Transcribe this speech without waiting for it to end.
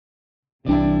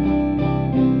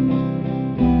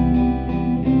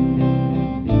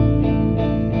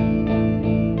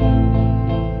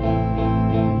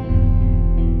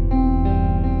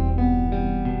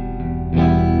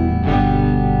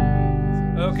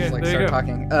Okay, Just, there you start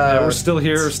go. talking. Yeah, we're still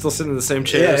here. We're still sitting in the same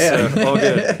chairs. So all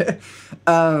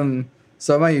good.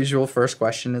 So my usual first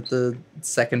question at the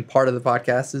second part of the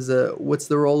podcast is, what's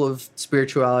the role of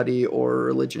spirituality or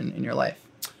religion in your life?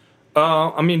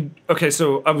 I mean, okay,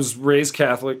 so I was raised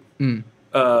Catholic.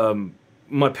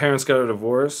 My parents got a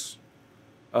divorce,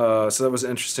 so that was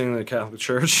interesting in the Catholic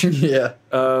Church. Yeah.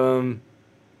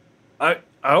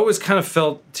 I always kind of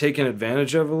felt taken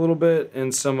advantage of a little bit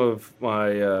in some of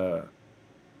my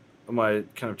my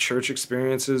kind of church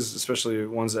experiences, especially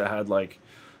ones that had like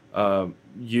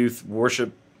youth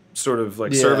worship sort of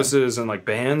like services and like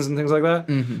bands and things like that.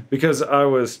 Because I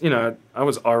was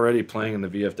already playing in the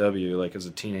VFW like as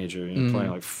a teenager, playing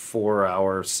like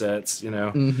 4-hour sets,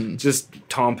 just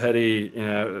Tom Petty,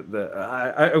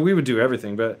 we would do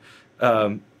everything, but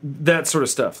that sort of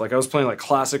stuff. Like I was playing like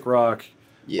classic rock.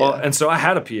 Yeah. Well, and so I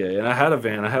had a PA and I had a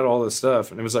van, I had all this stuff,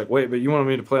 and it was like, wait, but you wanted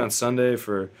me to play on Sunday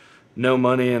for no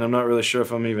money, and I'm not really sure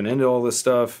if I'm even into all this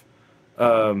stuff.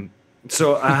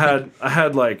 So I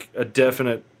had like a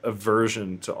definite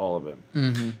aversion to all of it.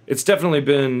 It's definitely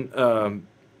been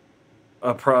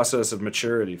a process of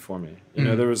maturity for me.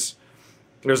 There was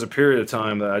a period of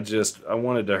time that I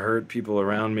wanted to hurt people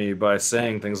around me by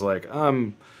saying things like,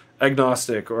 I'm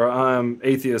agnostic or I'm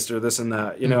atheist or this and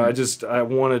that. I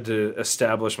wanted to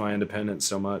establish my independence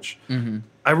so much.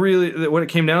 What it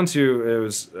came down to, it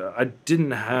was I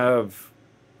didn't have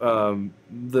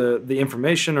the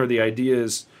information or the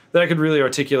ideas that I could really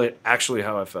articulate actually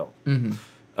how I felt. And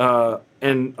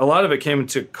a lot of it came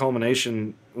into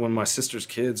culmination when my sister's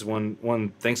kids,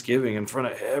 one Thanksgiving in front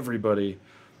of everybody,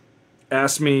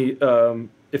 asked me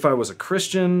if I was a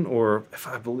Christian or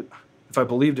if I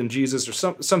believed in Jesus or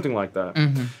something like that.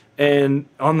 And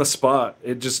on the spot,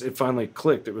 it finally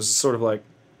clicked. It was sort of like,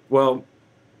 well,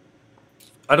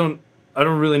 I don't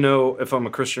really know if I'm a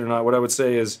Christian or not. What I would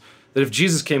say is that if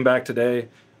Jesus came back today,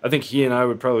 I think he and I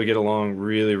would probably get along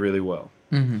really, really well.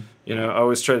 I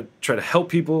always try to help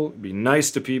people, be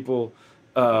nice to people.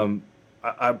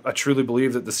 I truly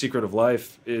believe that the secret of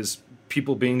life is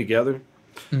people being together.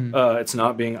 It's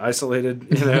not being isolated,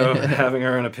 having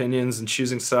our own opinions and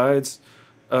choosing sides.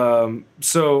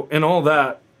 So in all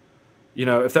that,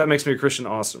 if that makes me a Christian,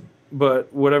 awesome.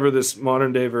 But whatever this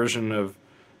modern day version of,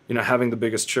 having the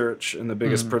biggest church and the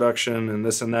biggest production and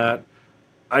this and that,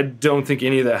 I don't think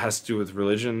any of that has to do with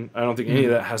religion. I don't think any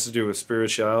of that has to do with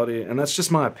spirituality. And that's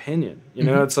just my opinion.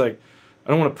 It's like, I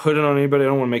don't want to put it on anybody. I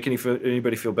don't want to make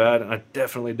anybody feel bad. And I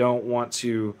definitely don't want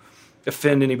to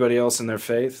offend anybody else in their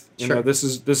faith. This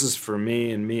is for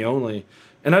me and me only.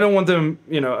 And I don't want them,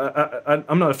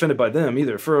 I'm not offended by them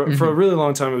either. For a really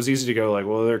long time, it was easy to go like,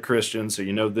 well, they're Christians, so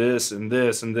this and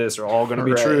this and this are all going to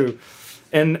be true.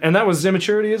 And that was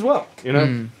immaturity as well,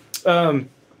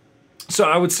 So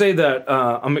I would say that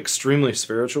I'm extremely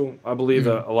spiritual. I believe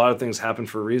a lot of things happen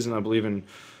for a reason. I believe in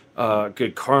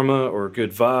good karma or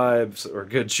good vibes or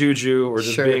good juju or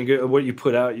just being good. What you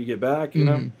put out, you get back,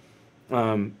 a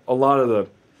lot of the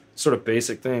sort of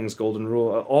basic things, golden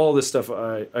rule, all this stuff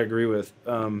I agree with.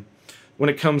 When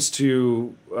it comes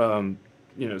to,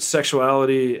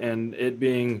 sexuality and it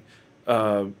being,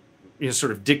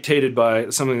 sort of dictated by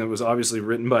something that was obviously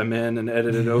written by men and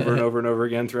edited over and over and over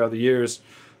again throughout the years,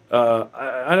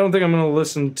 I don't think I'm going to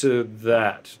listen to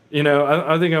that.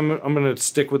 I think I'm going to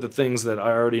stick with the things that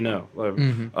I already know.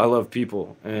 I love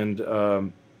people, and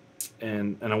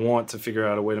I want to figure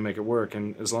out a way to make it work.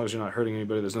 And as long as you're not hurting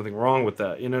anybody, there's nothing wrong with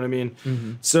that. You know what I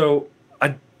mean? So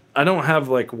I don't have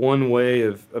like one way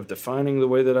of defining the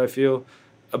way that I feel,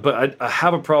 but I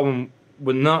have a problem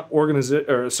with not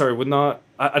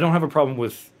I don't have a problem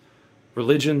with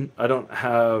religion. I don't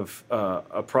have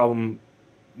a problem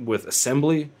with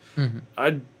assembly.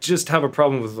 I just have a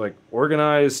problem with like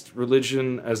organized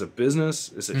religion as a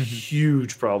business is a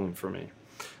huge problem for me.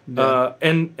 Yeah.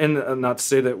 And not to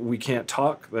say that we can't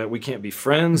talk, that we can't be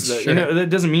friends, that that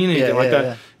doesn't mean anything like that.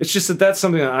 Yeah. It's just that that's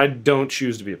something that I don't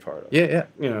choose to be a part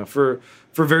of. For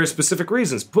very specific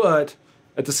reasons. But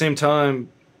at the same time,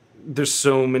 there's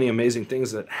so many amazing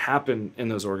things that happen in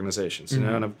those organizations,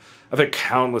 and I've had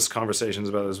countless conversations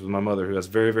about this with my mother, who has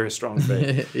very, very strong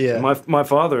faith. My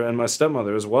father and my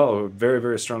stepmother as well, who have very,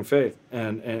 very strong faith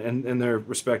and in their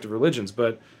respective religions.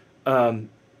 But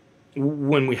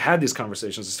when we had these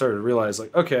conversations, I started to realize,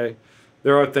 like, okay,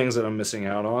 there are things that I'm missing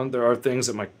out on. There are things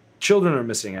that my children are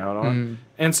missing out on.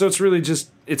 And so it's really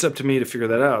just, it's up to me to figure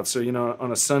that out. So,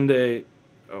 on a Sunday,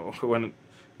 when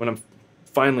I'm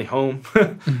finally home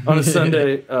on a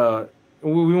Sunday,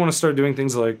 we want to start doing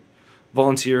things like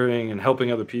volunteering and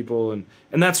helping other people and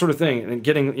that sort of thing, and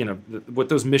getting, what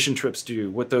those mission trips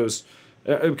do, what those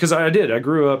because I did. I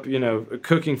grew up,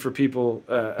 cooking for people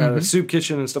at a soup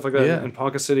kitchen and stuff like that in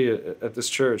Ponca City at this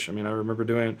church. I mean, I remember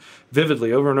doing it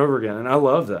vividly over and over again, and I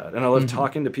love that. And I love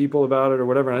talking to people about it or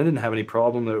whatever. And I didn't have any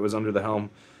problem that it was under the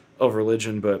helm of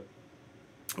religion, but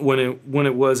when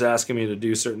it was asking me to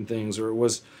do certain things, or it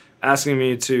was asking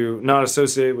me to not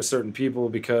associate with certain people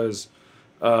because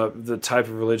the type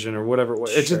of religion or whatever,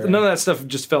 it just, none of that stuff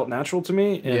just felt natural to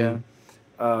me. And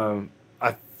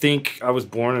I think I was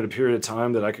born at a period of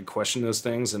time that I could question those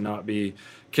things and not be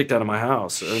kicked out of my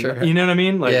house. You know what I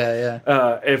mean? Like,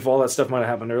 if all that stuff might have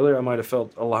happened earlier, I might have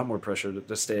felt a lot more pressure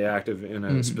to stay active in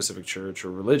a specific church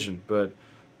or religion. But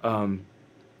I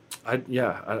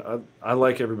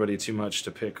like everybody too much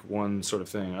to pick one sort of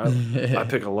thing. I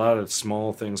pick a lot of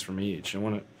small things from each. And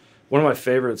one of my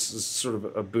favorites is sort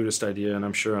of a Buddhist idea, and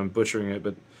I'm sure I'm butchering it,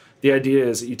 but the idea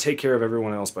is that you take care of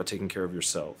everyone else by taking care of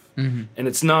yourself. And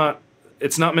it's not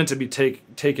meant to be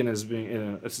taken as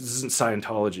being, this isn't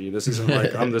Scientology. This isn't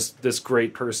like I'm this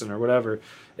great person or whatever.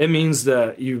 It means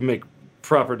that you make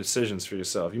proper decisions for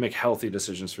yourself. You make healthy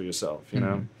decisions for yourself, you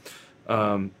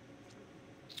know?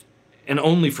 And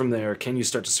only from there can you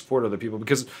start to support other people.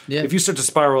 Because if you start to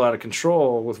spiral out of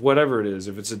control with whatever it is,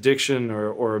 if it's addiction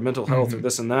or mental health or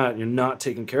this and that, and you're not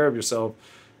taking care of yourself,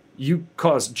 you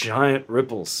cause giant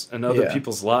ripples in other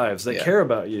people's lives that care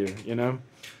about you, you know?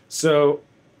 So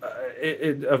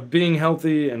of being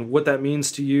healthy and what that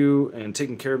means to you and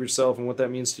taking care of yourself and what that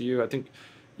means to you, I think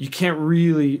you can't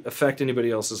really affect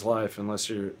anybody else's life unless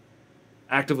you're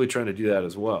actively trying to do that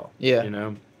as well. You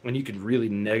know? And you can really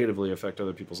negatively affect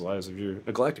other people's lives if you're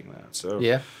neglecting that. So,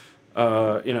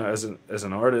 as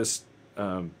an artist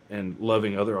and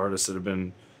loving other artists that have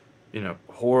been,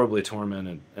 horribly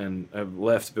tormented and have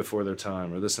left before their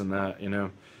time or this and that, I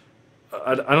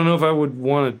don't know if I would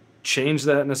want to change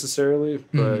that necessarily,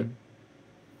 but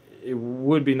it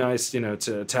would be nice,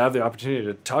 to have the opportunity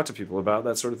to talk to people about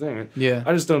that sort of thing.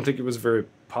 I just don't think it was very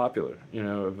popular,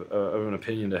 of an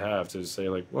opinion to have to say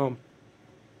like, well,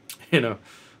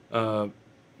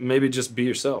 maybe just be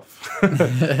yourself.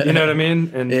 You know what I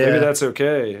mean? And maybe that's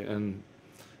okay. And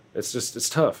it's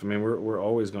tough. I mean, we're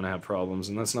always going to have problems,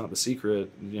 and that's not the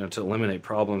secret, to eliminate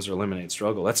problems or eliminate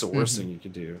struggle. That's the worst thing you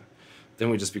could do. Then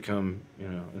we just become,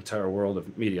 an entire world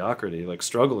of mediocrity. Like,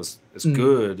 struggle is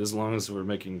good as long as we're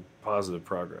making positive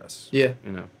progress. Does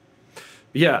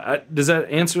that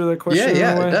answer that question?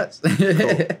 Yeah, it does.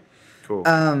 Cool.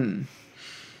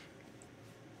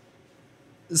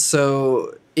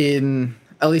 So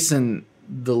at least in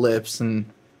the Lips, and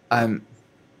I'm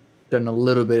done a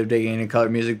little bit of digging into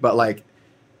colored music, but like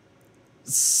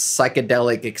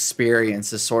psychedelic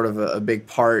experience is sort of a big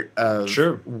part of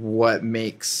what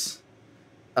makes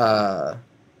not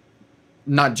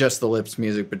just the Lips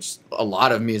music, but just a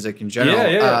lot of music in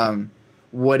general.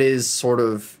 What is sort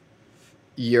of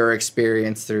your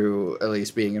experience through at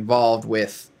least being involved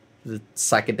with the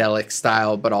psychedelic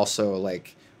style, but also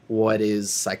like what is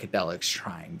psychedelics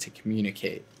trying to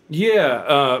communicate?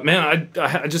 Man,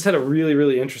 I just had a really,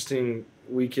 really interesting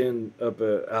weekend up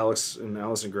at Alex and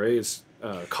Allison Gray's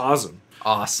Cosm.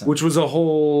 Awesome. Which was a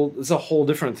whole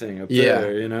different thing up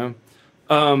there,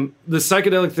 The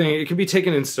psychedelic thing, it can be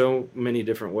taken in so many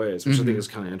different ways, which I think is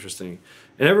kind of interesting.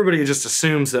 And everybody just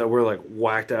assumes that we're like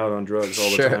whacked out on drugs all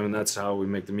the time, and that's how we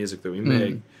make the music that we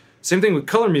make. Same thing with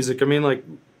color music. I mean, like,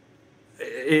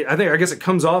 I guess it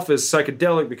comes off as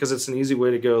psychedelic because it's an easy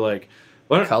way to go like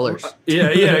colors.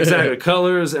 Exactly.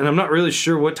 Colors, and I'm not really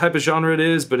sure what type of genre it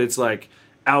is, but it's like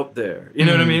out there. You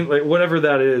know what I mean? Like whatever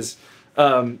that is.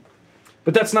 But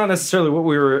that's not necessarily what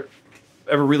we were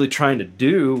ever really trying to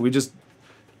do. We just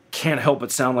can't help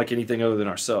but sound like anything other than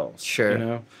ourselves.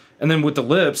 And then with the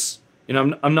Lips,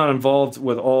 I'm not involved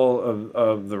with all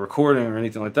of the recording or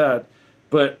anything like that.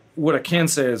 But what I can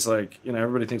say is, like,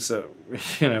 everybody thinks that,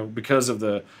 because of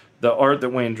the art that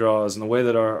Wayne draws and the way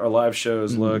that our live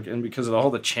shows look, and because of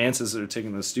all the chances that are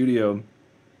taken in the studio,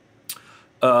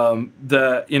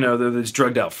 that, they're these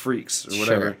drugged out freaks or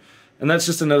whatever. And that's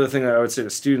just another thing that I would say to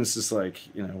students is like,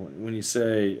 when you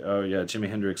say, oh yeah, Jimi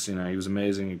Hendrix, he was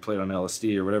amazing, he played on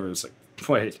LSD or whatever, it's like,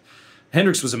 wait,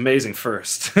 Hendrix was amazing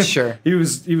first. He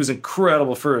was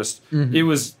incredible first. It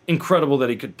was incredible that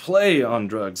he could play on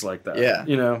drugs like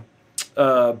that.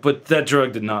 But that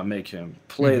drug did not make him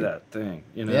play that thing.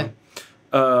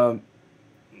 I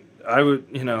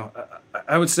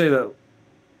would say that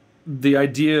the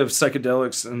idea of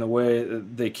psychedelics and the way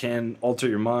that they can alter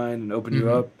your mind and open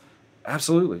you up,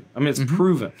 absolutely. I mean, it's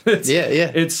proven.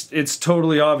 It's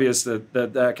totally obvious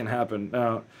that can happen.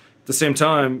 Now, at the same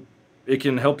time, it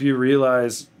can help you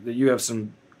realize that you have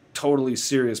some totally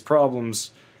serious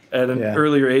problems at an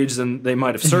earlier age than they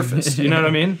might have surfaced. You know what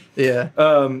I mean? Yeah.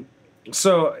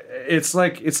 So it's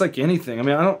like anything. I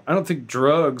mean, I don't think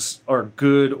drugs are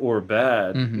good or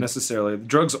bad necessarily.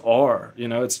 Drugs are, you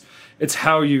know, it's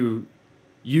how you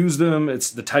use them. It's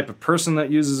the type of person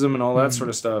that uses them and all that sort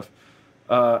of stuff.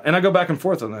 And I go back and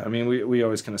forth on that. I mean, we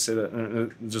always kind of say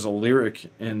that. There's a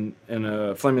lyric in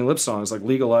a Flaming Lips song. It's like,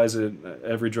 legalize it,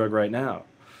 every drug right now.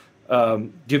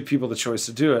 Give people the choice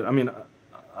to do it. I mean,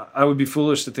 I would be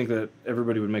foolish to think that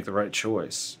everybody would make the right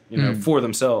choice, you know, for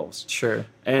themselves. Sure.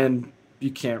 And you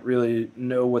can't really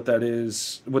know what that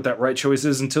is, what that right choice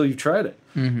is until you've tried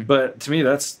it. But to me,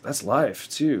 that's life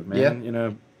too, man. Yeah. You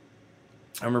know,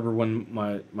 I remember when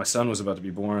my son was about to be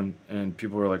born and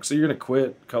people were like, so you're going to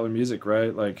quit color music,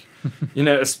 right? Like, you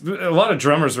know, a lot of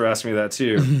drummers were asking me that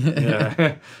too.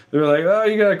 Yeah. They were like, oh,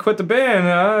 you got to quit the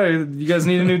band. You guys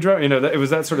need a new drum. You know, it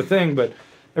was that sort of thing. But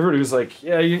everybody was like,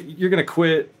 yeah, you're going to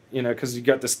quit, you know, because you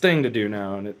got this thing to do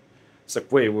now. And it's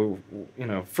like, wait, well, you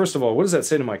know, first of all, what does that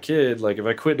say to my kid? Like, if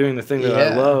I quit doing the thing that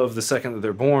I love the second that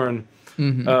they're born,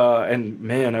 and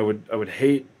man, I would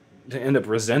hate to end up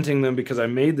resenting them because I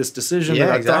made this decision that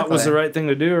I thought was the right thing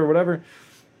to do or whatever.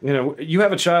 You know, you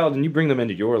have a child and you bring them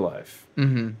into your life.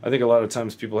 I think a lot of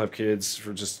times people have kids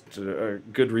for just a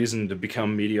good reason to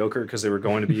become mediocre because they were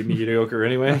going to be mediocre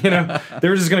anyway. You know, they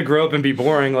were just going to grow up and be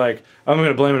boring. Like, I'm going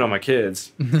to blame it on my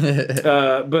kids.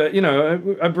 But you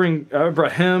know, I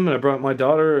brought him and I brought my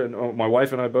daughter and my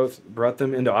wife and I both brought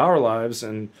them into our lives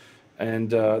and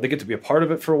they get to be a part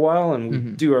of it for a while and we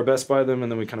do our best by them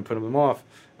and then we kind of put them off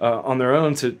on their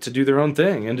own to do their own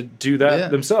thing and to do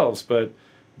that themselves. But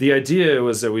the idea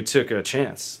was that we took a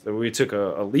chance, that we took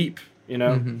a leap, you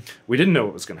know? We didn't know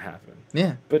what was going to happen.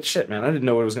 Yeah. But shit, man, I didn't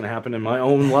know what was going to happen in my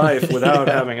own life without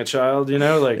having a child, you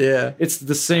know? Like, it's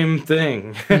the same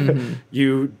thing.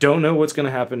 You don't know what's going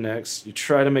to happen next. You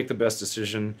try to make the best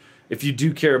decision. If you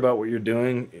do care about what you're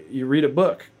doing, you read a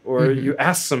book or you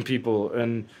ask some people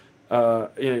and, you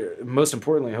know, most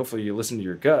importantly, hopefully you listen to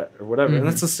your gut or whatever. And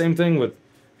that's the same thing with,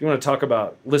 if you want to talk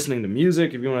about listening to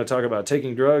music, if you want to talk about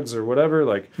taking drugs or whatever,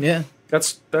 like,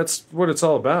 that's what it's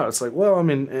all about. It's like, well, I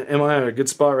mean, am I in a good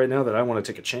spot right now that I want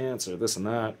to take a chance or this and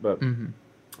that? But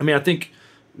I mean, I think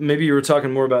maybe you were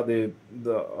talking more about the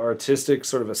artistic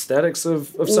sort of aesthetics of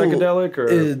psychedelic,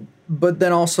 or but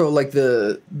then also like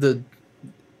the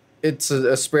it's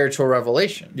a spiritual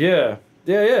revelation. Yeah.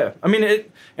 I mean,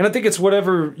 and I think it's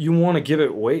whatever you want to give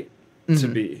it weight to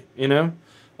be, you know?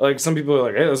 Like, some people are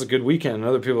like, hey, that was a good weekend. And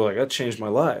other people are like, that changed my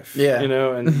life. Yeah. You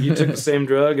know, and you took the same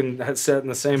drug and had sat in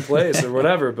the same place or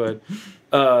whatever. But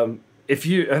I think if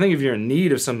you're in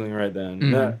need of something right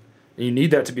then, and you need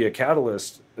that to be a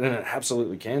catalyst, then it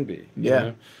absolutely can be. Yeah. You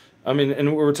know? I mean,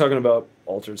 and we're talking about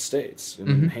altered states and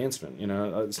enhancement, you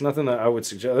know. It's nothing that I would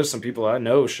suggest. There's some people I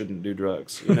know shouldn't do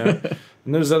drugs, you know.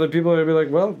 And there's other people that would be like,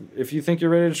 well, if you think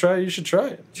you're ready to try it, you should try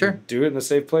it. Sure. Do it in a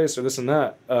safe place or this and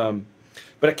that.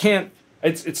 But I can't.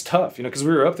 It's tough, you know, because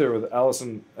we were up there with Alice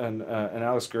and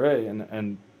Alex Gray,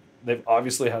 and they've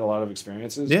obviously had a lot of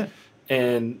experiences. Yeah.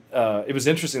 And it was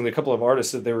interesting. The couple of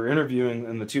artists that they were interviewing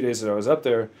in the 2 days that I was up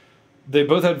there, they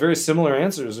both had very similar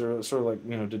answers. They were sort of like,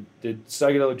 you know, did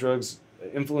psychedelic drugs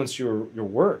influence your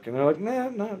work? And they're like, nah,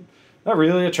 not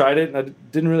really. I tried it, and I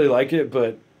didn't really like it,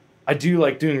 but I do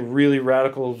like doing really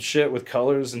radical shit with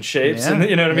colors and shapes, and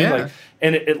you know what I mean? Like,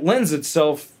 and it lends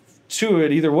itself to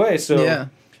it either way. So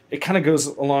it kind of goes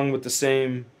along with the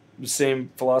same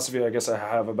philosophy I guess I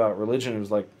have about religion. It was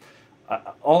like,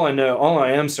 all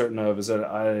I am certain of is that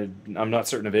I'm not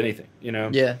certain of anything, you know?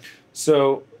 Yeah.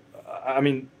 So, I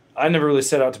mean, I never really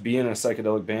set out to be in a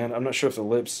psychedelic band. I'm not sure if the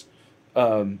Lips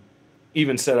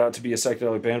even set out to be a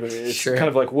psychedelic band, but it's kind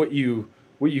of like what you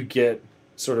get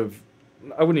sort of,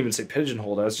 I wouldn't even say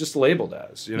pigeonholed as, just labeled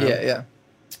as, you know? Yeah.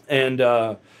 And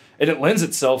it lends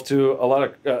itself to a lot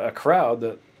of a crowd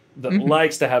that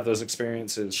likes to have those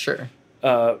experiences. Sure.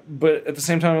 But at the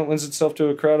same time, it lends itself to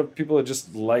a crowd of people that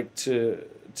just like to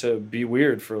be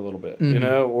weird for a little bit, you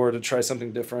know, or to try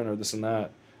something different or this and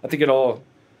that. I think it all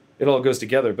goes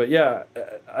together. But yeah,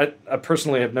 I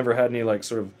personally have never had any like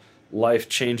sort of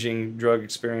life-changing drug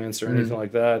experience or anything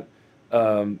like that.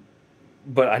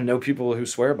 But I know people who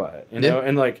swear by it, you know,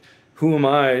 and like, who am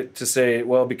I to say,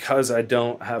 well, because I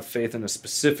don't have faith in a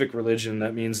specific religion,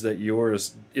 that means that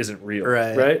yours isn't real,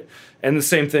 right? And the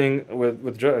same thing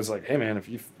with drugs. Like, hey, man, if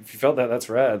you felt that, that's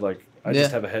rad. Like, I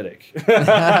just have a headache.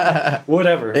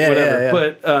 whatever. Yeah.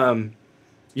 But, I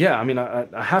mean,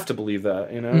 I have to believe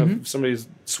that, you know? If somebody's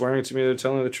swearing to me they're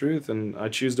telling the truth and I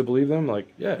choose to believe them, like,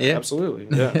 absolutely,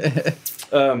 yeah.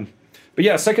 But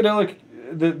yeah, psychedelic,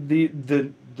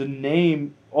 the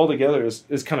name all together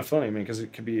is kind of funny. I mean, because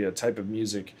it could be a type of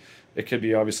music, it could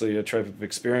be obviously a type of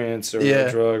experience or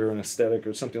a drug or an aesthetic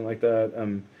or something like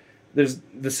that. There's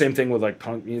the same thing with like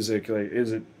punk music. Like,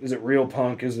 is it real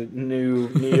punk? Is it new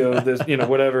neo? This,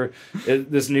 whatever.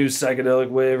 This new psychedelic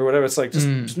wave or whatever. It's like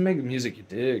just make the music you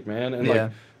dig, man. And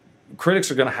like critics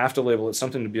are gonna have to label it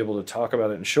something to be able to talk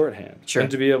about it in shorthand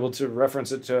and to be able to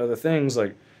reference it to other things.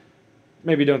 Like,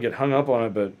 maybe don't get hung up on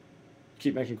it, but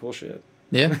keep making cool shit.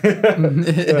 Yeah.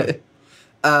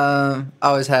 I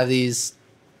always have these.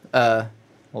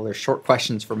 Well, they're short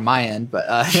questions from my end, but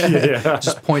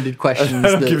just pointed questions.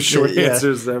 I don't give short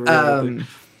answers to everything.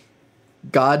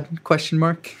 God? Question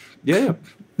mark. Yeah.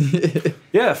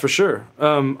 Yeah, for sure.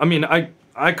 I mean,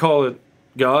 I call it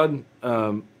God.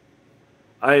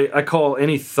 I call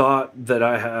any thought that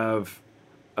I have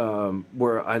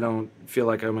where I don't feel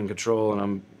like I'm in control and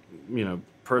I'm,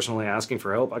 personally asking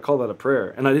for help. I call that a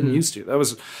prayer, and I didn't used to. That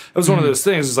was one of those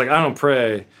things. It's like I don't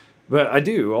pray. But I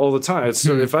do all the time. It's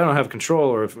so if I don't have control,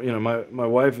 or if my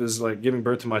wife is like giving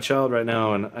birth to my child right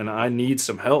now, and I need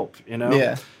some help,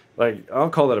 like I'll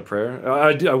call that a prayer.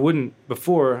 I wouldn't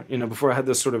before I had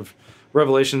this sort of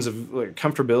revelations of like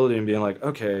comfortability and being like,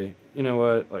 okay, you know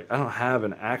what, like I don't have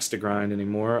an axe to grind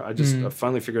anymore. I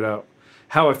finally figured out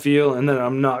how I feel, and then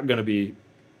I'm not going to be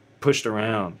pushed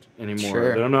around anymore.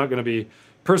 Sure. That I'm not going to be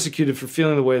persecuted for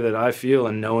feeling the way that I feel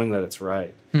and knowing that it's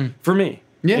right for me.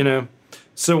 Yeah.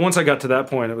 So once I got to that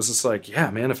point, it was just like,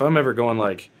 yeah, man, if I'm ever going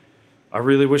like, I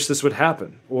really wish this would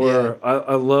happen, or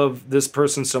I love this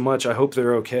person so much, I hope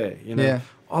they're okay,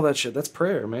 all that shit, that's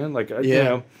prayer, man. Like,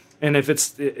 and if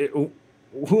it's, who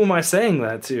am I saying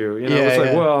that to? It's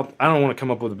like, well, I don't want to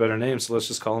come up with a better name, so let's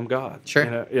just call him God.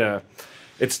 Sure.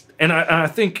 It's, and I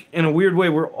think in a weird way,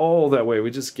 we're all that way.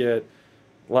 We just get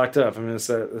locked up. I mean, it's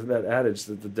that adage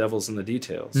that the devil's in the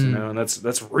details, and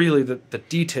that's really the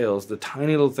details, the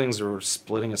tiny little things that are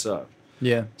splitting us up.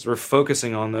 Yeah. So we're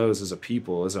focusing on those as a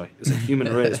people, as a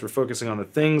human race. We're focusing on the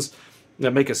things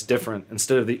that make us different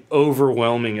instead of the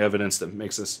overwhelming evidence that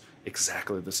makes us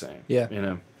exactly the same.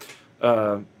 Yeah.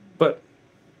 But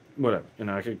whatever.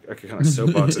 I could kind of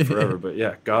soapbox it forever. But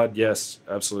yeah, God, yes,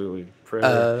 absolutely.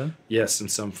 Prayer, yes, in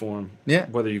some form. Yeah.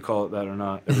 Whether you call it that or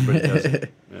not, everybody does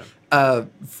it. Yeah.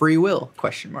 Free will?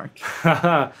 Question mark.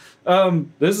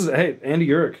 This is Andy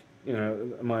Urich,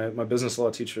 my business law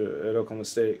teacher at Oklahoma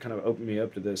State, kind of opened me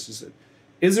up to this. He said,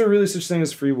 "Is there really such thing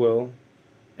as free will?"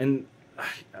 And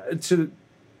to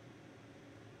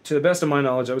the best of my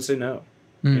knowledge, I would say no.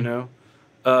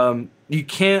 You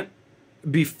can't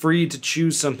be free to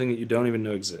choose something that you don't even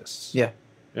know exists. Yeah.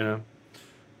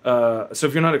 So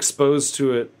if you're not exposed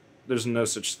to it, there's no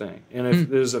such thing. And if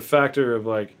there's a factor of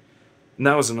like, and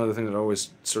that was another thing that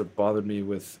always sort of bothered me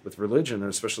with religion, or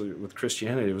especially with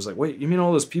Christianity. It was like, wait, you mean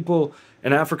all those people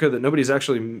in Africa that nobody's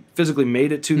actually physically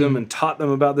made it to them and taught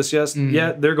them about this? Yes,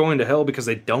 yet they're going to hell because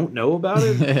they don't know about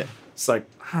it. It's like,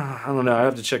 I don't know. I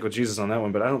have to check with Jesus on that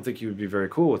one, but I don't think he would be very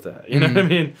cool with that. You know what I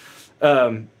mean?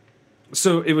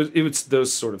 So it was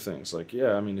those sort of things. Like,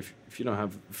 yeah, I mean, if you don't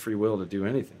have free will to do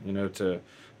anything,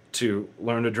 to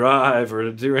learn to drive or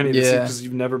to do anything because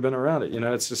you've never been around it,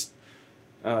 it's just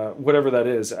whatever that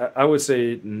is. I would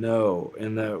say no,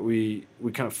 in that we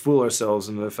kind of fool ourselves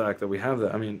into the fact that we have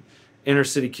that. I mean, inner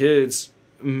city kids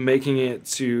making it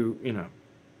to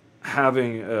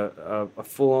having a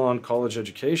full on college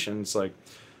education. It's like,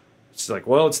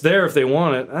 well, it's there if they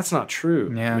want it. That's not true,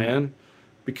 man,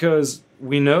 because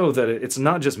we know that it's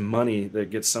not just money that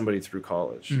gets somebody through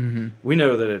college. We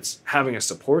know that it's having a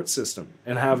support system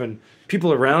and having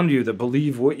people around you that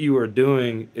believe what you are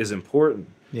doing is important.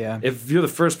 Yeah. If you're the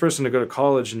first person to go to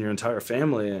college in your entire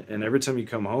family, and every time you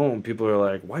come home, people are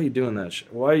like, why are you doing that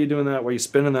shit? Why are you doing that? Why are you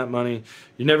spending that money?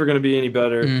 You're never going to be any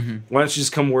better. Why don't you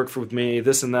just come work with me?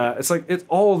 This and that. It's like, it's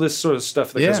all this sort of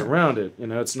stuff that goes around it.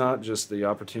 It's not just the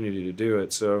opportunity to do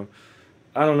it. So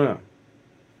I don't know.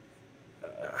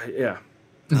 I don't know.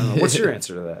 What's your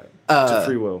answer to that? To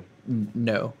free will?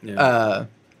 No. Yeah.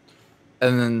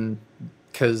 And then,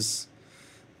 because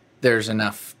there's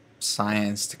enough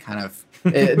science to kind of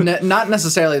not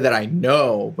necessarily that I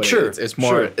know, but it's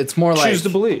more like choose to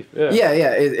believe.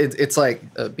 It's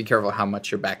like be careful how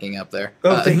much you're backing up there.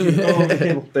 Oh, thank you.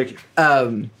 Thank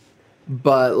you.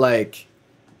 But like,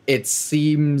 it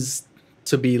seems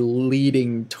to be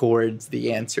leading towards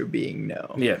the answer being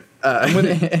no. Yeah, I'm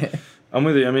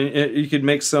with you. I mean, you could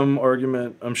make some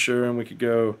argument, I'm sure, and we could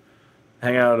go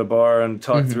hang out at a bar and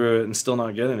talk through it and still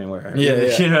not get anywhere.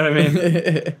 Yeah. You know what I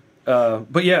mean?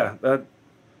 But yeah,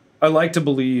 I like to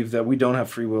believe that we don't have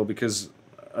free will, because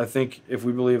I think if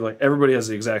we believe like everybody has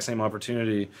the exact same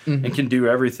opportunity and can do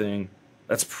everything,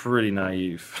 that's pretty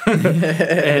naive.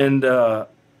 And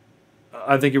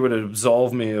I think it would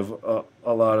absolve me of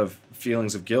a lot of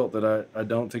feelings of guilt that I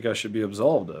don't think I should be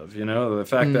absolved of. You know, the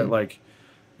fact that, like,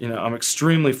 you know, I'm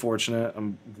extremely fortunate.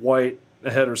 I'm white, a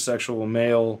heterosexual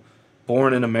male,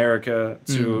 born in America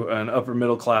to an upper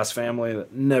middle class family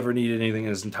that never needed anything in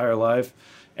his entire life.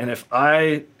 And if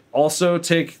I also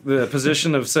take the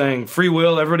position of saying free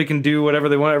will, everybody can do whatever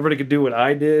they want, everybody can do what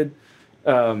I did,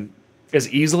 as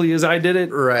easily as I did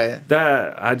it, right?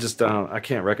 That I just don't. I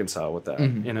can't reconcile with that.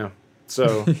 You know.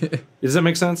 So does that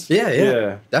make sense?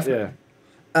 Yeah, definitely.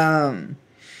 Yeah.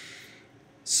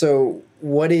 So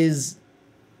what is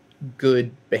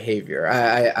good behavior?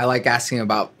 I like asking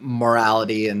about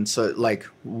morality, and so, like,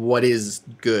 what is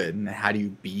good and how do you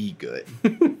be good?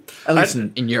 At least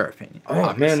in your opinion.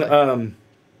 Oh man,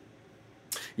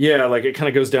 yeah, like it kind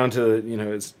of goes down to, you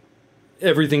know, it's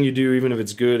everything you do, even if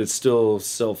it's good, it's still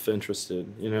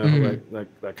self-interested, you know, like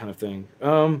that kind of thing.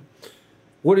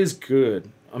 What is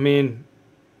good? I mean,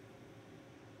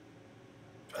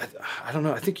 I don't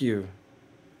know. I think you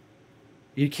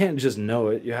can't just know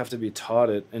it. You have to be taught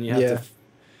it, and you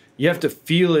have to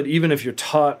feel it, even if you're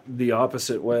taught the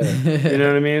opposite way. You know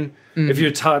what I mean? If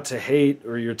you're taught to hate,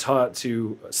 or you're taught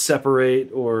to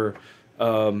separate, or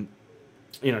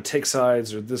you know, take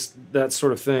sides, or that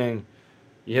sort of thing,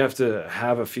 you have to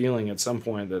have a feeling at some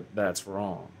point that that's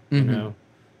wrong. You know,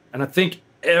 and I think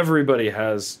everybody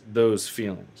has those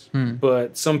feelings,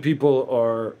 but some people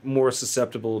are more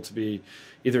susceptible to be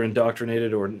either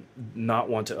indoctrinated or not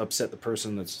want to upset the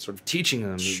person that's sort of teaching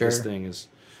them that this thing is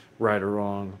right or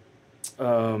wrong.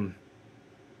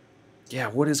 Yeah,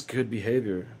 what is good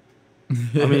behavior?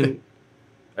 I mean,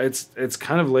 it's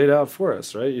kind of laid out for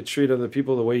us, right? You treat other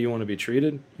people the way you want to be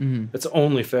treated. It's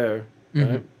only fair,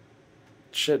 right?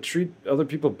 Shit, treat other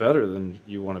people better than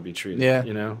you want to be treated. Yeah,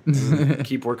 you know,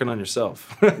 keep working on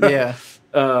yourself. Yeah,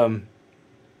 but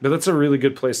that's a really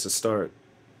good place to start.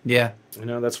 Yeah, you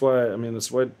know, that's why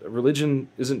religion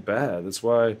isn't bad. That's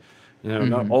why, you know,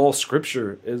 not all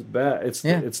scripture is bad.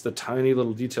 It's the tiny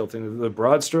little detail thing. The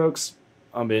broad strokes,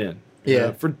 I'm in. You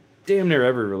know, for damn near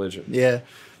every religion. Yeah,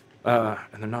 and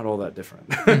they're not all that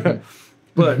different.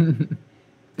 But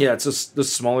yeah, it's just the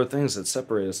smaller things that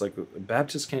separate us. Like,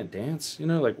 Baptists can't dance. You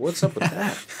know, like, what's up with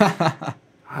that?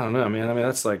 I don't know, man. I mean,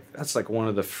 that's like one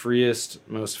of the freest,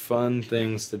 most fun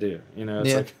things to do. You know,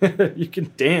 it's like you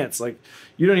can dance. Like,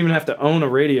 you don't even have to own a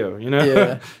radio. You know, you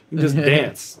can just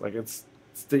dance. Like, it's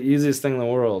the easiest thing in the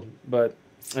world, and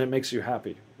it makes you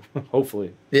happy.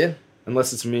 Hopefully, yeah.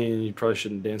 Unless it's me, and you probably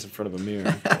shouldn't dance in front of a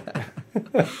mirror.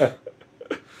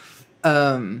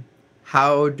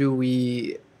 How do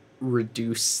we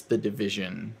reduce the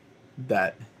division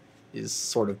that is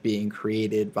sort of being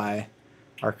created by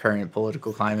our current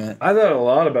political climate? I thought a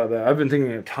lot about that. I've been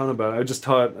thinking a ton about it. I just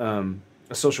taught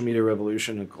a social media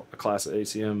revolution, a class at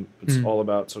ACM. It's all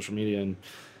about social media,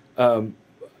 and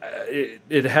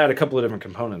it had a couple of different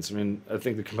components. I mean, I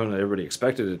think the component that everybody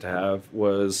expected it to have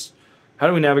was, how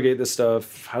do we navigate this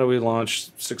stuff? How do we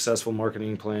launch successful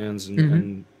marketing plans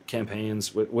and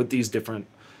campaigns with these different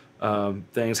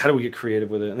things? How do we get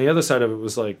creative with it? And the other side of it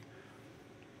was like,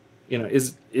 you know,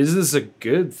 is this a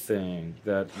good thing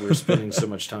that we're spending so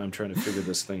much time trying to figure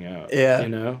this thing out? Yeah. You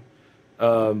know?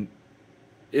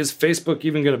 Is Facebook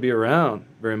even going to be around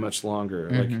very much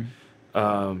longer? Like,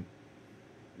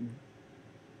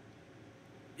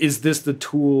 is this the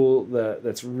tool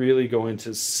that's really going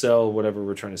to sell whatever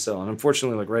we're trying to sell? And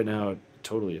unfortunately, like right now, it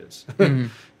totally is.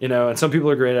 You know, and some people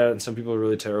are great at it, and some people are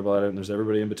really terrible at it, and there's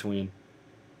everybody in between.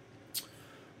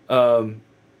 Yeah.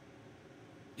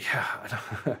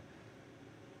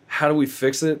 How do we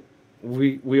fix it?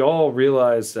 We all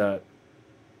realize that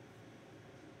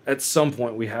at some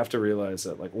point we have to realize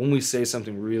that, like, when we say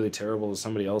something really terrible to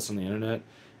somebody else on the internet,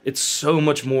 it's so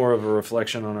much more of a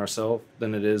reflection on ourselves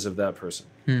than it is of that person.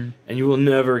 And you will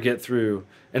never get through,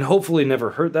 and hopefully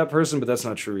never hurt that person, but that's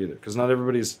not true either, because not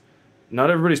everybody's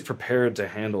prepared to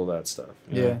handle that stuff.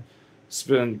 You know? It's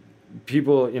been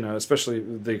people, you know, especially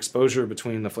the exposure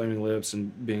between the Flaming Lips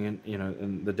and being in, you know,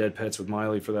 in the Dead Pets with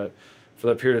Miley for that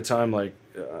period of time. Like,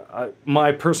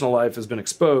 my personal life has been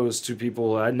exposed to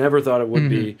people I never thought it would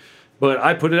be, but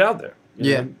I put it out there.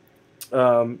 You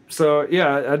know? So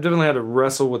yeah, I definitely had to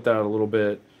wrestle with that a little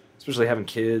bit, especially having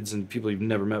kids and people you've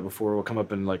never met before will come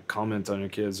up and like comment on your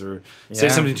kids or say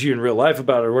something to you in real life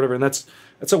about it or whatever. And that's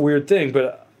a weird thing,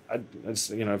 but I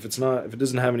you know, if it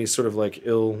doesn't have any sort of like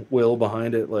ill will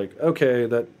behind it, like, okay,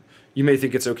 that you may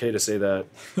think it's okay to say that,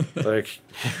 like,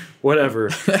 whatever.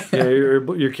 You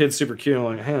know, your kid's super cute. And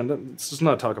I'm like, hey, let's just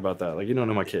not talk about that. Like, you don't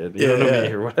know my kid. You don't know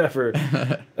me or whatever.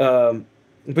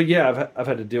 but yeah, I've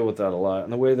had to deal with that a lot.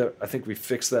 And the way that I think we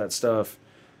fix that stuff,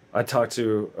 I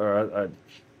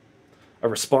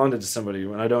responded to somebody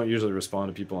when I don't usually respond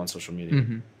to people on social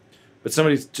media. But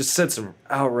somebody just said some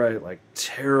outright like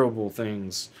terrible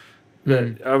things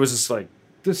that I was just like,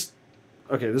 this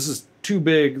is too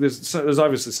big. There's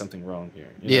obviously something wrong here.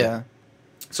 You know?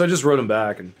 So I just wrote him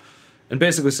back and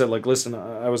basically said like, listen,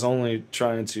 I was only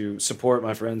trying to support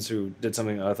my friends who did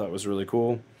something that I thought was really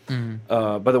cool.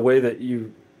 By the way that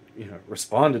you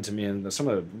responded to me and some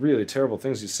of the really terrible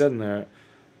things you said in there,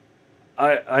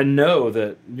 I know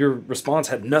that your response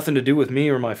had nothing to do with me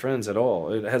or my friends at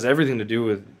all. It has everything to do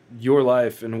with your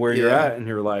life and where you're at in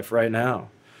your life right now.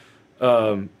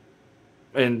 And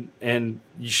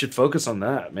you should focus on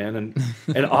that, man.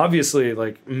 And obviously,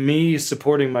 like, me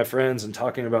supporting my friends and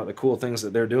talking about the cool things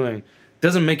that they're doing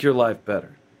doesn't make your life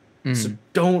better. So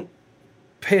don't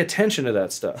pay attention to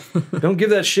that stuff. Don't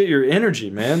give that shit your energy,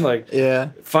 man. Like,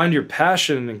 find your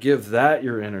passion and give that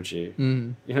your energy.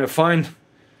 Find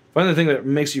the thing that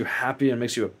makes you happy and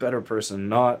makes you a better person,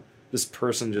 not this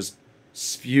person just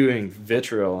spewing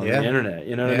vitriol on the internet.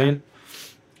 You know what I mean?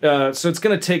 So it's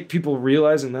going to take people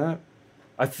realizing that.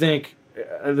 I think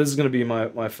this is going to be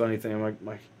my funny thing.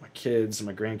 My kids and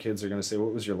my grandkids are going to say,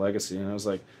 what was your legacy? And I was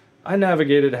like, I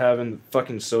navigated having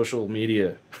fucking social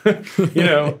media,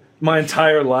 my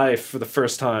entire life for the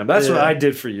first time. That's what I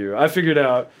did for you. I figured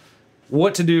out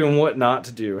what to do and what not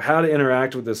to do, how to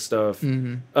interact with this stuff.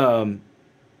 What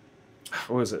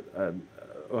was it? A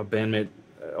bandmate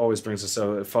always brings us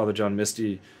up. Father John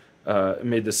Misty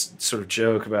made this sort of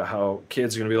joke about how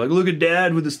kids are going to be like, look at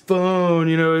dad with his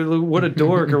phone, what a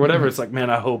dork or whatever. It's like, man,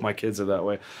 I hope my kids are that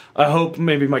way. I hope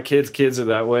maybe my kids are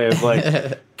that way of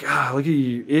like, God, look at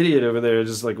you idiot over there,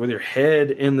 just like with your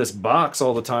head in this box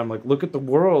all the time. Like, look at the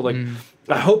world. Like,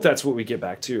 I hope that's what we get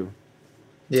back to.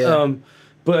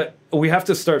 But we have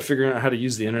to start figuring out how to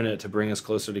use the internet to bring us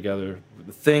closer together.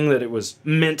 The thing that it was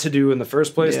meant to do in the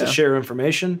first place, to share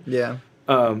information.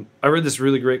 I read this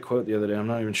really great quote the other day. I'm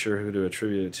not even sure who to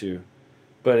attribute it to.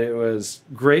 But it was,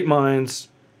 great minds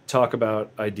talk about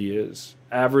ideas.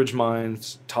 Average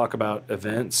minds talk about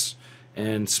events.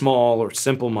 And small or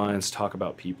simple minds talk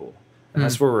about people. And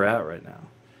that's where we're at right now.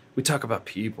 We talk about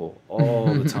people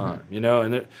all the time,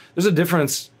 and there's a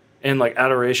difference in like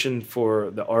adoration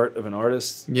for the art of an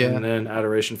artist and then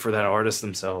adoration for that artist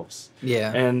themselves.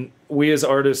 And we as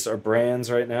artists are brands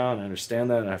right now, and I understand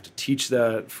that, and I have to teach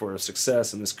that for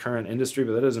success in this current industry,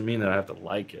 but that doesn't mean that I have to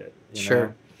like it. You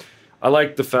know? I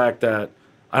like the fact that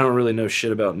I don't really know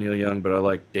shit about Neil Young, but I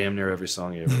like damn near every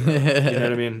song he ever wrote. You know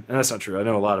what I mean? And that's not true. I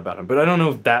know a lot about him, but I don't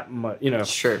know that much,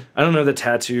 I don't know the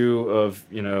tattoo of,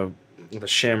 the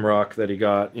shamrock that he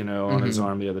got, on his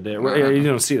arm the other day. You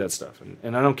don't see that stuff,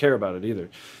 and I don't care about it either.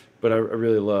 But I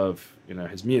really love,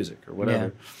 his music or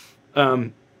whatever.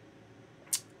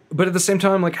 But at the same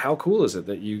time, like, how cool is it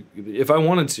that if I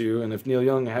wanted to, and if Neil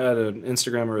Young had an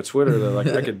Instagram or a Twitter, that like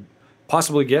I could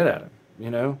possibly get at him,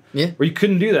 Where you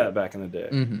couldn't do that back in the day.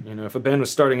 If a band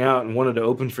was starting out and wanted to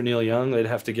open for Neil Young, they'd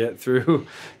have to get through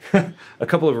a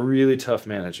couple of really tough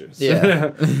managers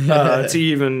to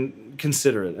even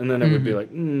consider it, and then it would be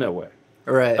like, no way.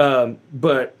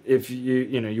 But if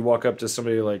you walk up to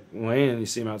somebody like Wayne and you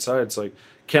see him outside, it's like,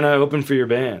 can I open for your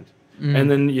band?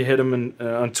 And then you hit him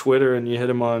on Twitter and you hit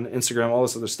him on Instagram, all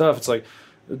this other stuff. It's like,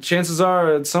 chances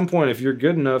are at some point, if you're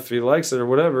good enough, if he likes it or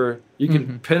whatever, you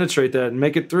can penetrate that and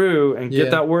make it through and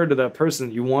get that word to that person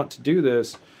that you want to do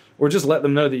this, or just let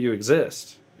them know that you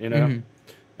exist, and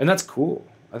that's cool.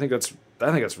 I think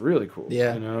that's really cool.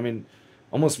 I mean,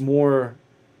 almost more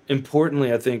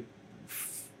importantly, I think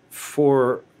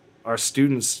for our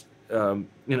students,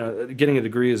 getting a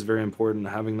degree is very important.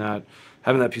 Having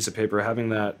that piece of paper, having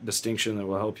that distinction that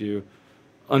will help you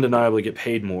undeniably get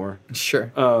paid more.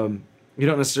 You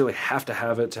don't necessarily have to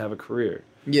have it to have a career.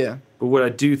 But what I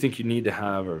do think you need to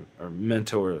have are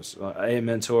mentors, a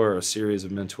mentor or a series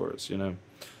of mentors,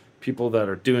 people that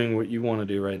are doing what you want to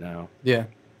do right now.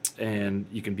 And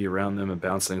you can be around them and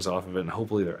bounce things off of it, and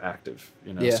hopefully they're active,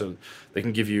 so they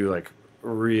can give you like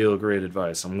real great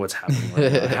advice on what's happening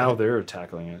right now, how they're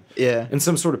tackling it. And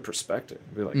some sort of perspective.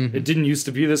 Be like, it didn't used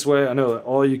to be this way. I know that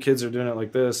all you kids are doing it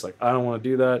like this. Like, I don't want to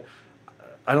do that.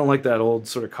 I don't like that old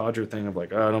sort of codger thing of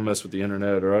like, I don't mess with the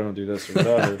internet, or I don't do this or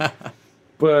whatever.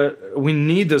 But we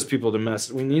need those people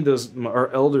to we need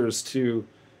our elders to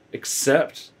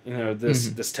accept,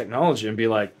 this technology and be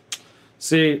like,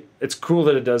 see, it's cool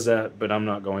that it does that, but I'm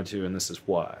not going to, and this is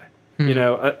why.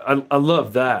 I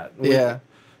love that.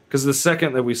 Because the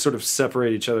second that we sort of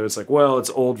separate each other, it's like, well, it's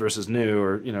old versus new,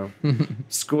 or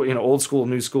school, old school,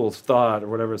 new school of thought, or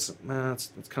whatever. It's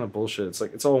it's kind of bullshit. It's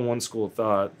like it's all one school of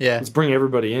thought. Yeah. Let's bring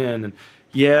everybody in, and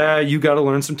yeah, you got to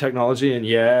learn some technology, and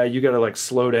yeah, you got to like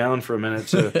slow down for a minute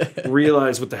to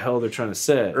realize what the hell they're trying to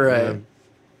say. Right.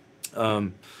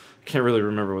 Can't really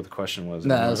remember what the question was.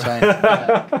 No, that's fine.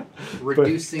 Yeah.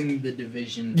 Reducing the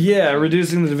division. Yeah,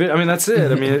 reducing the division. I mean, that's it.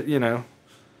 I mean,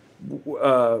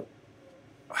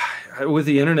 with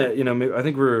the internet, I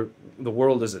think the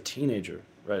world is a teenager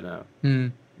right now.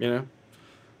 I'm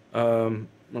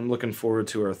looking forward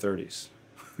to our 30s.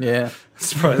 Yeah.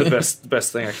 It's probably the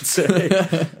best thing I could say.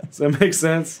 Does that make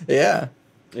sense? Yeah.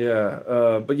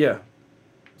 Yeah. But yeah,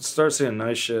 start saying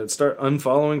nice shit. Start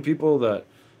unfollowing people that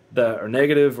are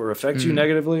negative or affect you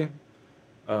negatively.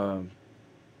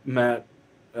 Matt,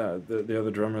 the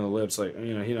other drummer in the Lips, like,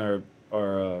 he and I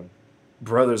are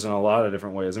brothers in a lot of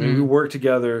different ways. I mean, we work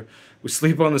together, we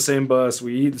sleep on the same bus,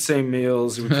 we eat the same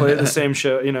meals, we play the same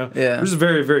show, Yeah. We're just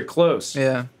very, very close.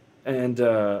 Yeah. And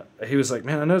he was like,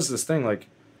 man, I noticed this thing, like,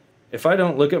 if I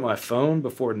don't look at my phone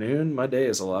before noon, my day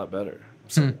is a lot better. I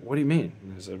was like, what do you mean?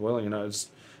 And he said, well,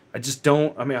 I just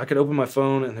don't, I mean, I could open my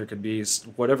phone and there could be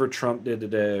whatever Trump did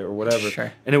today or whatever,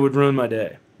 sure. and it would ruin my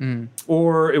day.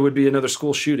 Or it would be another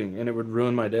school shooting and it would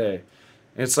ruin my day.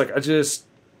 And it's like,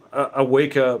 I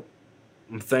wake up,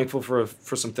 I'm thankful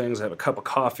for some things. I have a cup of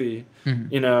coffee, I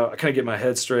kind of get my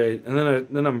head straight, and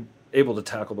then I'm able to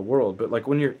tackle the world. But like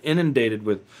when you're inundated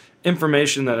with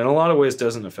information that in a lot of ways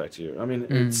doesn't affect you. I mean,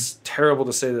 it's terrible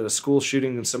to say that a school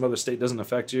shooting in some other state doesn't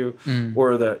affect you,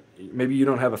 or that maybe you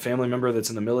don't have a family member that's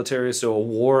in the military, so a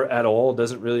war at all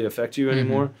doesn't really affect you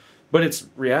anymore. But it's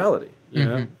reality,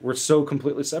 We're so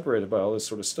completely separated by all this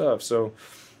sort of stuff. So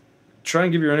try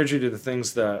and give your energy to the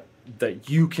things that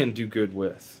you can do good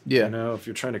with. Yeah. If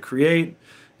you're trying to create,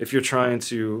 if you're trying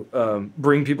to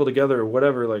bring people together or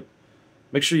whatever, like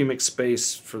make sure you make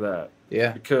space for that.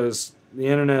 Yeah. Because the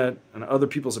internet and other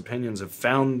people's opinions have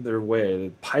found their way,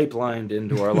 they've pipelined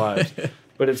into our lives.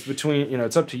 But it's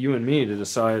it's up to you and me to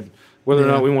decide whether or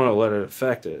not we want to let it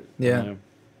affect it. Yeah.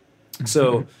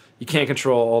 So you can't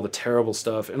control all the terrible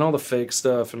stuff and all the fake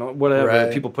stuff and whatever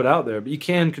that people put out there, but you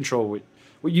can control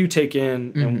what you take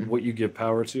in and what you give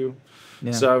power to.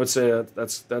 Yeah. So I would say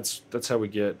that's how we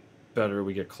get better,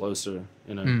 we get closer,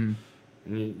 And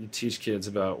you teach kids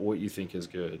about what you think is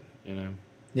good,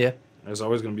 Yeah. There's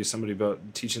always going to be somebody about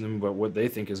teaching them about what they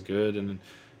think is good, and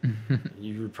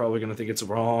you're probably going to think it's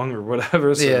wrong or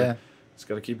whatever. So it's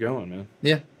got to keep going, man.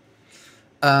 Yeah.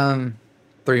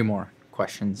 3 more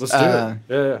questions. Let's do it.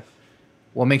 Yeah.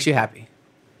 What makes you happy?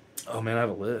 Oh man, I have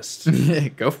a list.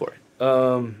 Go for it.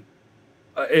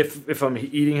 If I'm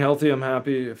eating healthy, I'm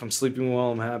happy. If I'm sleeping well,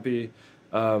 I'm happy.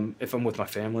 If I'm with my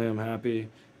family, I'm happy.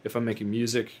 If I'm making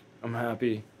music, I'm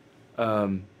happy.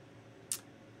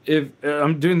 If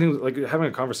I'm doing things like having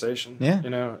a conversation,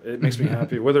 it makes me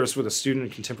happy. Whether it's with a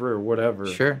student, contemporary, or whatever.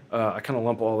 Sure. I kind of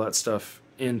lump all that stuff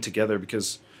in together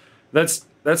because that's.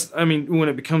 I mean, when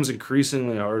it becomes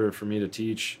increasingly harder for me to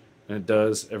teach, and it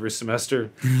does every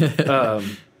semester,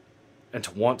 and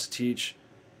to want to teach,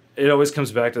 it always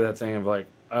comes back to that thing of like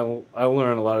I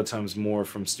learn a lot of times more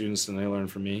from students than they learn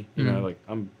from me. Like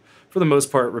I'm for the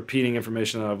most part repeating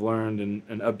information that I've learned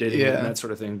and updating it and that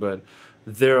sort of thing, but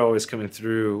they're always coming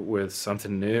through with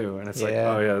something new, and it's like,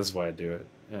 oh yeah, this is why I do it.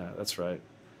 Yeah, that's right.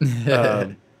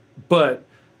 But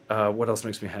what else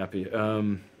makes me happy?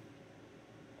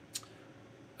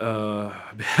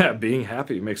 Being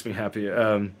happy makes me happy.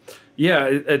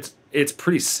 It's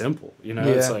pretty simple,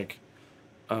 It's like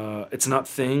it's not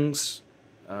things.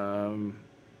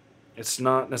 It's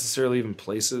not necessarily even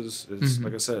places. It's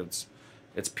like I said,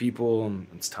 it's people and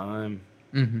it's time,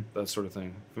 that sort of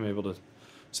thing. If I'm able to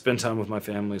spend time with my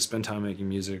family, spend time making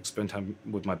music, spend time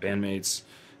with my bandmates,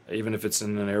 even if it's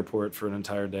in an airport for an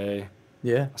entire day.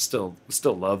 Yeah, I still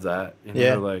love that.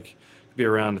 Like be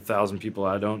around 1,000 people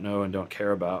I don't know and don't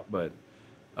care about, but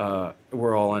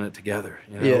we're all in it together.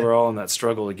 We're all in that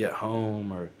struggle to get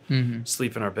home or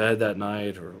sleep in our bed that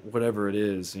night or whatever it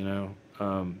is.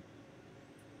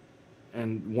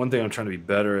 And one thing I'm trying to be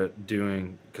better at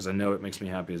doing, because I know it makes me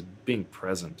happy, is being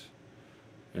present.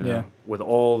 With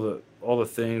all the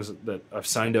things that I've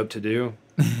signed up to do,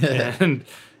 and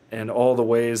all the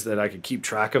ways that I could keep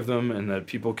track of them, and that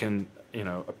people can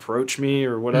approach me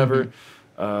or whatever.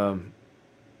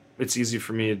 It's easy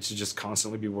for me to just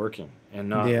constantly be working and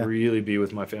not really be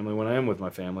with my family when I am with my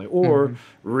family, or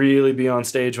really be on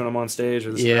stage when I'm on stage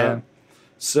or this and that.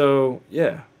 So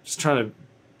just trying to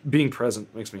being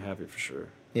present makes me happy for sure.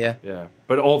 Yeah. Yeah.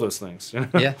 But all those things. You know?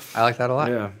 Yeah, I like that a lot.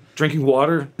 Yeah. Drinking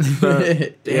water.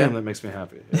 Damn, that makes me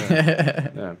happy.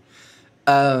 Yeah.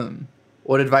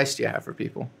 What advice do you have for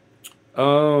people?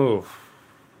 Oh.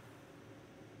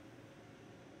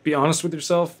 Be honest with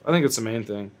yourself. I think it's the main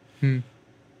thing.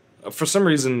 For some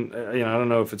reason, I don't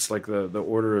know if it's like the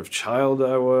order of child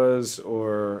I was,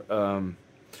 or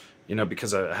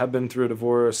because I have been through a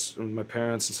divorce with my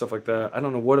parents and stuff like that. I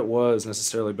don't know what it was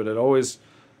necessarily, but it always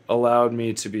allowed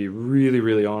me to be really,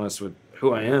 really honest with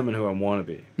who I am and who I want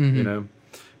to be. And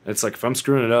it's like if I'm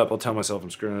screwing it up, I'll tell myself I'm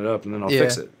screwing it up, and then I'll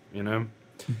fix it.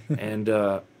 And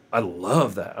I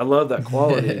love that. I love that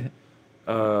quality.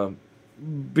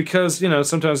 Because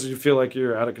sometimes you feel like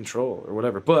you're out of control or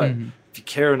whatever, but if you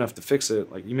care enough to fix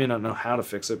it, like you may not know how to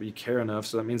fix it, but you care enough,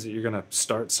 so that means that you're gonna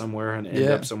start somewhere and end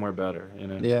up somewhere better.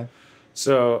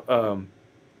 So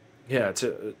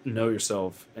to know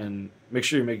yourself and make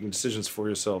sure you're making decisions for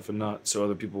yourself and not so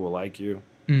other people will like you,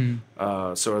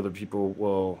 so other people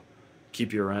will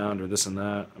keep you around or this and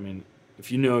that. I mean,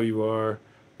 if you know who you are,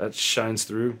 that shines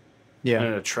through, and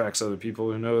it attracts other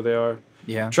people who know who they are.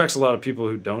 Attracts a lot of people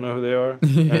who don't know who they are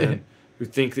and who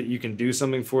think that you can do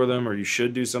something for them or you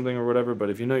should do something or whatever. But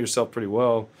if you know yourself pretty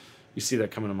well, you see that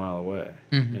coming a mile away.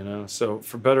 So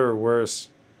for better or worse,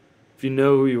 if you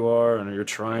know who you are and you're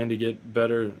trying to get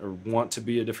better or want to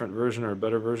be a different version or a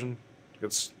better version,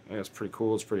 it's pretty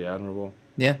cool. It's pretty admirable.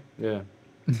 Yeah.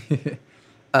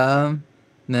 Then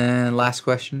last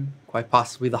question, quite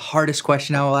possibly the hardest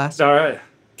question I will ask. All right.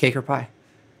 Cake or pie?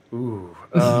 Ooh.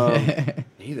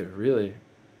 Neither, really.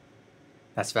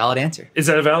 That's a valid answer. Is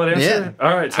that a valid answer? Yeah.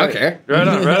 All right. Okay. Right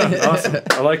on. Awesome.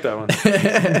 I like that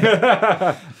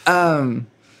one.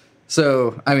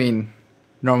 So, I mean,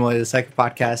 normally the second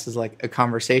podcast is like a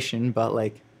conversation, but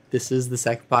like this is the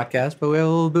second podcast, but we have a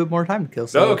little bit more time to kill.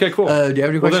 So, okay, cool. Do you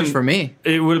have any questions for me?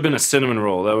 It would have been a cinnamon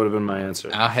roll. That would have been my answer.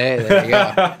 Oh, hey, there you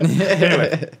go.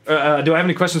 Anyway, do I have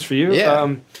any questions for you? Yeah.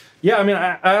 I mean,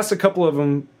 I asked a couple of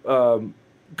them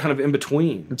kind of in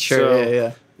between. Sure,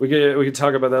 so we could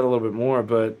talk about that a little bit more,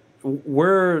 but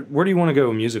where do you want to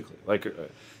go musically? Like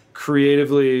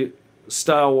creatively,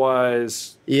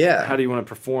 style-wise? Yeah. How do you want to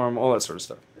perform? All that sort of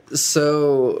stuff.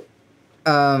 So,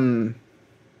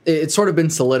 it's sort of been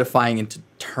solidifying into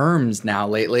terms now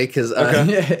lately because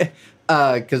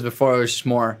before it was just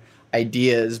more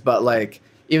ideas. But like,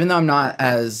 even though I'm not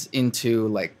as into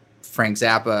like Frank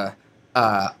Zappa,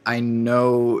 I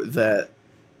know that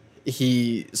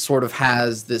he sort of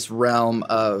has this realm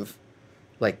of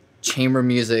like chamber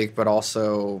music, but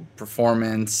also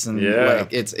performance, and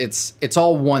like it's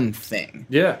all one thing.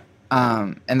 Yeah.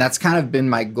 And that's kind of been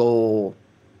my goal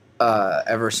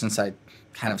ever since I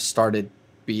kind of started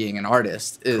being an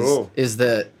artist. Is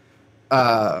that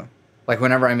like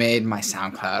whenever I made my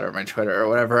SoundCloud or my Twitter or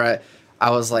whatever, I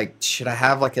was like, should I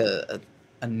have like a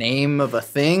name of a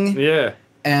thing? Yeah.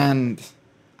 And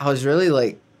I was really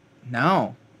like,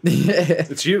 no.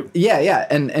 It's you. Yeah,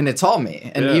 and it's all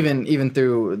me. And even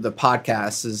through the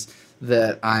podcast is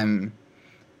that I'm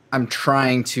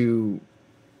trying to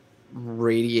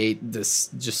radiate this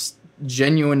just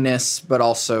genuineness, but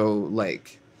also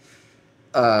like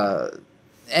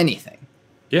anything.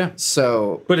 Yeah.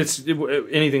 So, but it's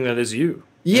anything that is you.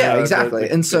 Yeah, exactly.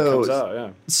 And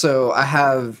so, so I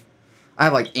have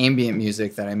like ambient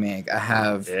music that I make. I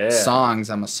have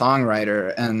songs. I'm a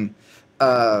songwriter, and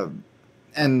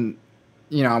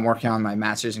I'm working on my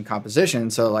master's in composition.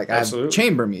 So like I have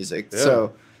chamber music. Yeah.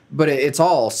 So, but it's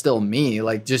all still me.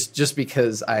 Like just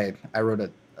because I wrote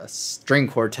a string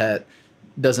quartet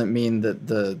doesn't mean that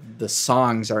the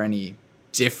songs are any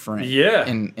different. Yeah.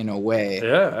 In a way.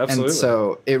 Yeah, absolutely. And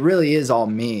so it really is all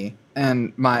me.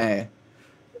 And my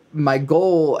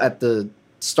goal at the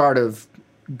start of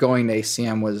going to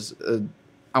ACM was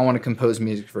I want to compose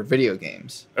music for video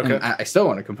games. Okay. And I still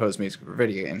want to compose music for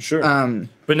video games. Sure.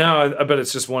 But now I bet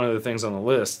it's just one of the things on the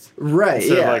list. Right.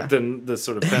 Instead of like the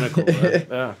sort of pinnacle.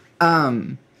 Yeah.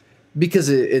 Because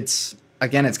it's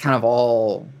kind of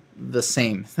all the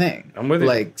same thing. I'm with you.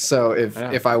 Like, so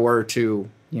if I were to,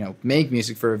 make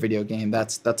music for a video game,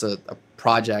 that's a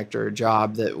project or a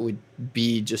job that would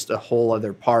be just a whole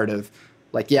other part of,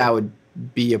 like, I would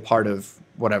be a part of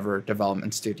whatever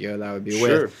development studio that I would be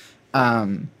with.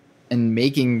 And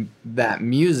making that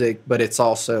music, but it's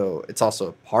also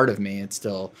a part of me. It's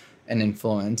still an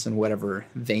influence, and whatever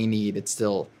they need, it's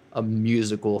still a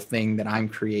musical thing that I'm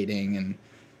creating. And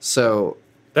so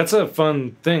that's a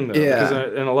fun thing, though,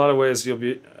 because in a lot of ways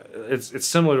it's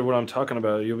similar to what I'm talking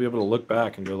about. You'll be able to look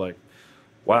back and go like,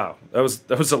 wow, that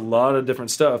was a lot of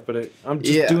different stuff, but I'm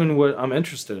just doing what I'm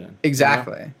interested in.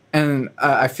 Exactly. And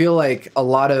I feel like a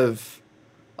lot of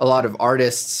a lot of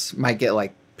artists might get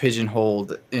like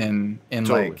pigeonholed in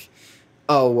like,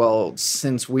 oh, well,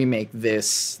 since we make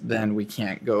this, then we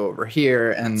can't go over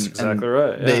here. And that's exactly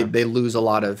right. Yeah. They lose a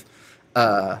lot of,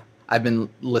 I've been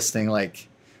listening, like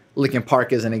Linkin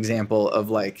Park is an example of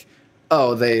like,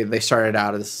 oh, they started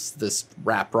out as this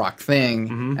rap rock thing.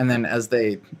 Mm-hmm. And then as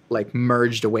they like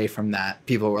merged away from that,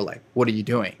 people were like, what are you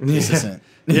doing? This isn't.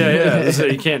 So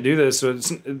you can't do this. So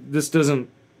this doesn't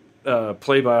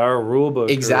play by our rule book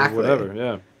exactly. or whatever.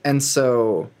 Yeah. And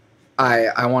so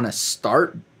I want to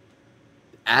start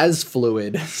as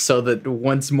fluid so that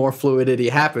once more fluidity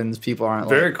happens, people aren't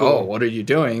like, cool. Oh, what are you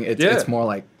doing? It's more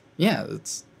like, yeah,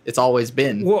 it's always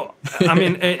been. Well, I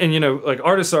mean, and you know, like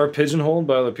artists are pigeonholed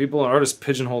by other people, and artists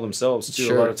pigeonhole themselves too.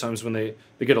 Sure. A lot of times when they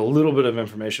get a little bit of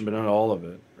information, but not all of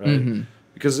it, right? Mm-hmm.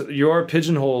 Because you are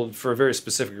pigeonholed for a very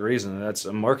specific reason, and that's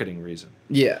a marketing reason.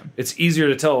 Yeah. It's easier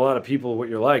to tell a lot of people what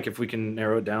you're like if we can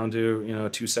narrow it down to, you know, a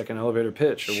 2-second elevator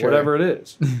pitch or whatever it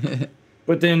is.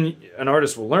 But then an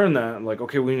artist will learn that and like,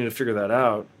 okay, we need to figure that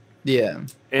out. Yeah.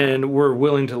 And we're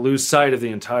willing to lose sight of the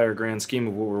entire grand scheme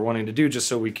of what we're wanting to do just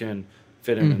so we can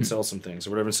fit in and sell some things or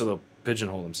whatever. And so they'll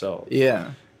pigeonhole themselves.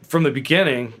 Yeah. From the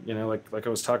beginning, you know, like I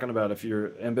was talking about, if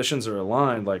your ambitions are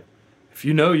aligned, like if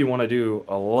you know you want to do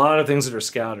a lot of things that are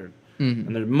scattered,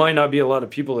 and there might not be a lot of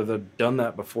people that have done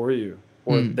that before you,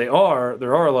 or there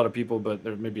are a lot of people, but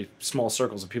there may be small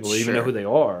circles of people that even know who they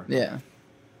are. Yeah.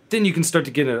 Then you can start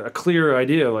to get a clearer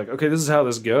idea, like, okay, this is how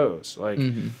this goes. Like,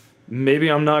 maybe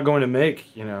I'm not going to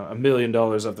make, you know, $1 million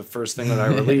off the first thing that I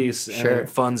release, and it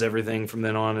funds everything from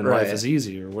then on, and life is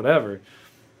easy or whatever.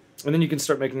 And then you can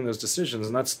start making those decisions,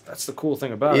 and that's the cool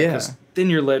thing about it, because then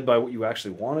you're led by what you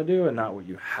actually want to do and not what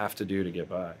you have to do to get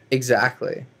by.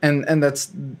 Exactly, and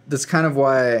that's kind of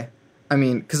why, I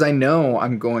mean, because I know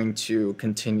I'm going to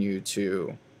continue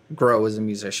to grow as a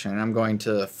musician. I'm going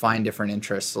to find different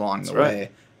interests along the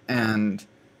way. And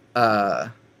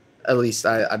at least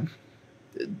I'm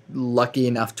lucky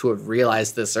enough to have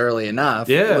realized this early enough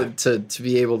to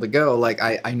be able to go. Like,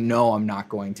 I know I'm not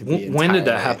going to be. When did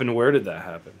that happen? Where did that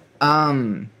happen?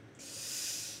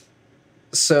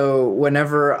 So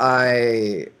whenever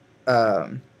I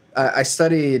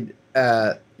studied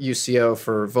at UCO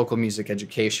for vocal music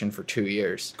education for 2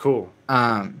 years. Cool.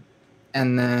 And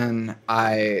then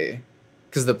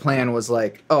because the plan was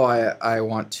like, oh, I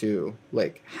want to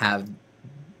like have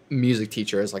music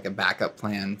teacher as like a backup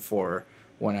plan for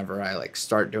whenever I like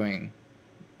start doing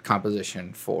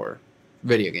composition for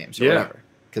video games or whatever,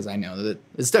 because I know that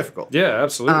it's difficult. Yeah,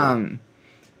 absolutely.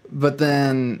 But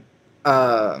then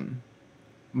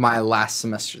my last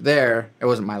semester there, it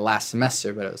wasn't my last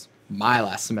semester, but it was my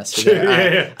last semester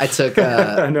there. I took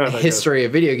history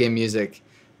of video game music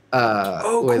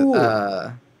with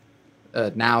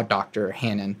now Dr.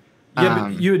 Hannon. Yeah,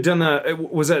 but you had done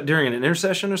that. Was that during an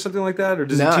intersession or something like that, or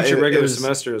does he teach it regular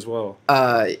semester as well?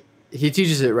 He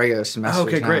teaches it regular semester. Oh,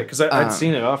 okay, great. Because I'd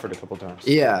seen it offered a couple times.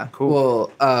 Yeah,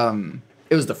 cool. Well,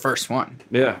 it was the first one.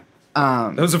 Yeah,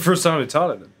 that was the first time we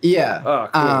taught it. Yeah. Oh,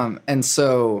 cool. And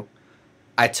so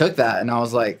I took that and I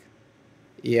was like,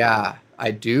 yeah,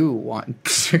 I do want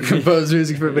to compose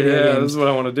music for video games. Yeah, this is what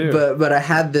I want to do. But I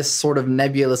had this sort of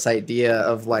nebulous idea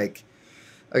of like,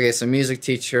 okay, so music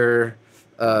teacher,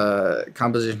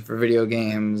 composition for video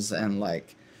games, and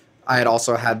like I had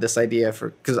also had this idea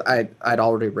because I'd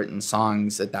already written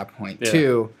songs at that point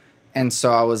too, and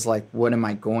so I was like, what am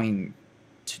I going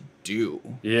to do?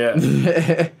 Yeah,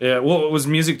 yeah. Well, it was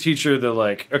music teacher the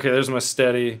like, okay, there's my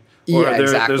steady, or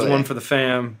there's one for the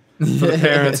fam, for the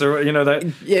parents, or you know that.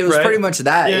 Yeah, it was pretty much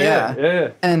that.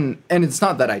 Yeah. And it's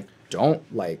not that I don't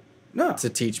like. No. To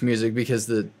teach music, because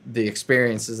the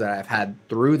experiences that I've had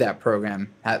through that program,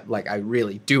 like I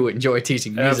really do enjoy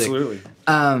teaching music. Absolutely.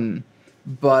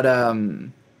 But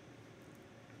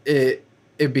it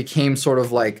became sort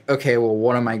of like, okay, well,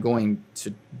 what am I going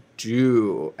to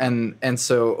do? And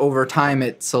so over time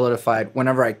it solidified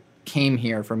whenever I came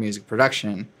here for music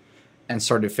production and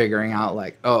started figuring out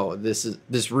like, oh,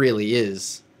 this really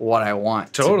is what I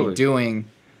want to be doing.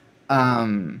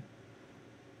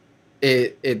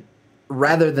 It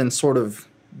rather than sort of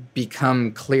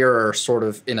become clearer sort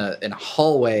of in a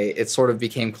hallway, it sort of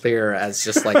became clearer as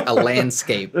just like a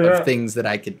landscape of things that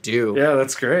I could do. Yeah,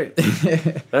 that's great.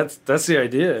 That's the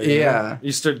idea. Yeah.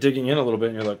 You start digging in a little bit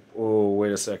and you're like, oh,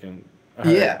 wait a second.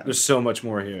 Right, there's so much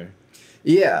more here.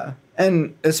 Yeah.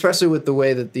 And especially with the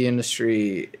way that the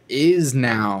industry is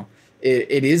now,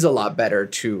 it is a lot better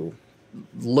to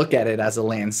look at it as a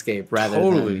landscape rather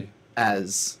than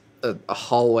as a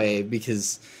hallway,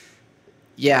 because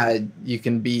you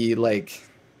can be like,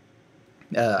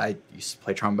 I used to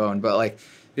play trombone, but like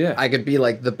Yeah. I could be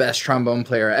like the best trombone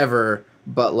player ever,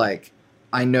 but like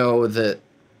I know that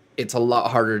it's a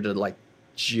lot harder to like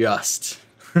just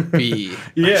be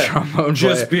a trombone player.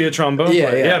 Just be a trombone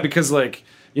player. Yeah, because like,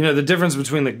 you know, the difference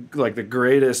between the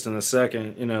greatest and the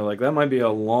second, you know, like that might be a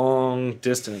long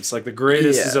distance. Like the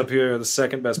greatest is up here, the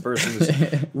second best person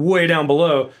is way down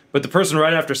below, but the person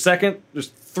right after second, there's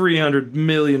 300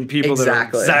 million people that are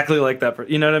exactly like that.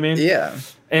 You know what I mean? Yeah.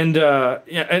 And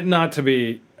and not to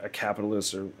be a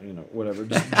capitalist or, you know, whatever,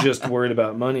 just worried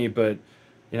about money, but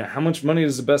you know, how much money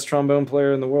does the best trombone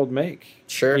player in the world make?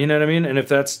 Sure. You know what I mean? And if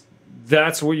that's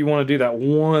what you want to do, that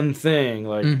one thing,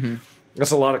 like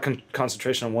that's a lot of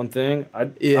concentration on one thing.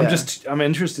 I'm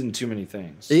interested in too many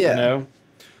things. Yeah. You know?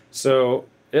 So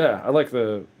yeah, I like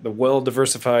the well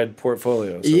diversified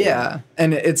portfolio. So. Yeah.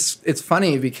 And it's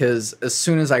funny because as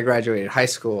soon as I graduated high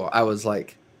school, I was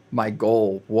like, my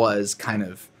goal was kind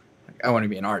of I want to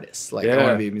be an artist. Like I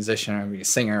want to be a musician, I want to be a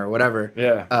singer or whatever.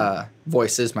 Yeah.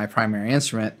 Voice is my primary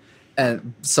instrument.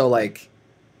 And so like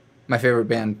my favorite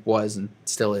band was and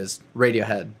still is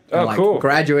Radiohead. And like cool.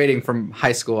 Graduating from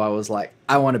high school, I was like,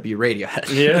 I want to be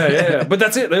Radiohead. Yeah. But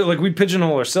that's it. Like we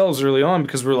pigeonhole ourselves early on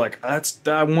because we're like, I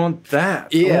want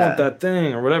that. I want that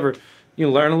thing or whatever. You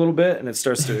learn a little bit and it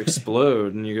starts to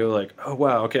explode and you go like, oh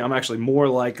wow, okay, I'm actually more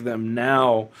like them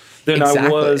now than I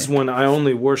was when I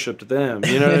only worshipped them.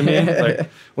 You know what I mean? Like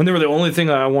when they were the only thing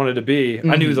I wanted to be,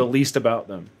 I knew the least about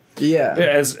them. Yeah.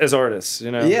 As artists,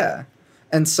 you know? Yeah.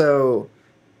 And so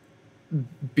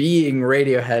being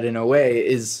Radiohead in a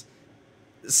way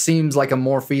seems like a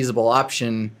more feasible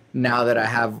option now that I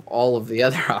have all of the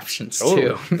other options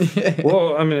too.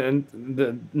 Well, I mean,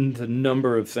 and the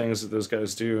number of things that those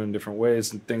guys do in different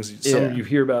ways and things, some you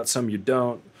hear about, some you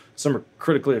don't. Some are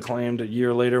critically acclaimed a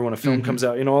year later when a film comes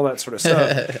out, you know, all that sort of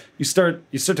stuff. you start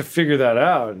to figure that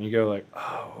out and you go like,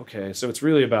 oh, okay. So it's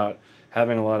really about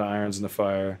having a lot of irons in the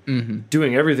fire,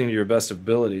 doing everything to your best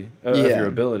ability, of your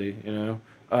ability, you know.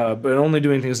 But only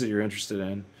doing things that you're interested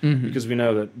in, because we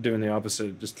know that doing the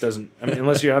opposite just doesn't. I mean,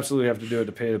 unless you absolutely have to do it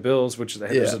to pay the bills, which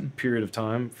there's a period of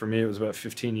time. For me, it was about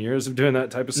 15 years of doing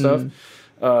that type of stuff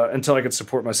until I could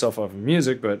support myself off of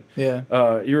music. But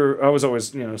I was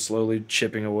always, you know, slowly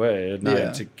chipping away at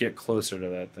night to get closer to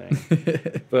that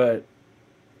thing. But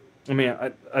I mean,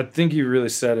 I think you really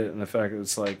said it in the fact that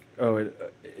it's like,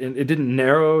 it didn't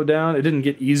narrow down. It didn't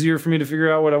get easier for me to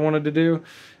figure out what I wanted to do.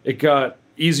 It got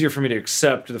easier for me to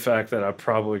accept the fact that I'm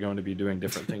probably going to be doing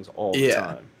different things all the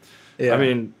time. Yeah. I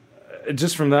mean,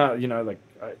 just from that, you know, like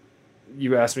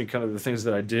you asked me kind of the things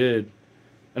that I did,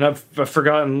 and I've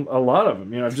forgotten a lot of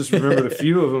them. You know, I've just remembered a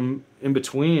few of them in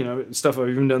between. Stuff I've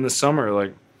even done this summer,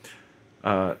 like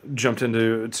jumped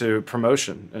into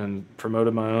promotion and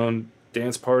promoted my own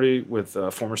dance party with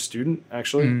a former student,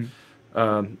 actually,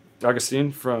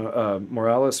 Augustine from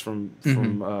Morales from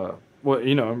well,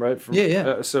 you know him, right?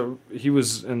 So he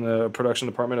was in the production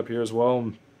department up here as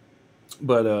well.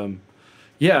 But, I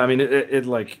mean, it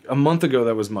like a month ago,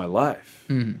 that was my life.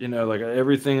 You know, like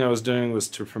everything I was doing was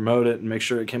to promote it and make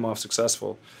sure it came off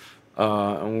successful.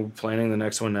 And we're planning the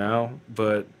next one now.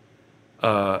 But,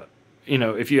 you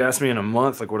know, if you asked me in a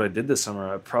month, like what I did this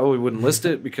summer, I probably wouldn't list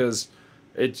it because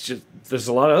it's just, there's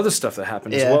a lot of other stuff that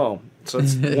happened as well. So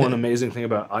that's one amazing thing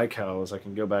about iCal is I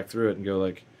can go back through it and go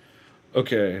like,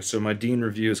 okay, so my Dean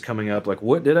review is coming up. Like,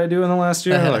 what did I do in the last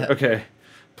year? Like, okay,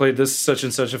 played this such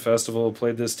and such a festival,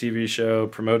 played this TV show,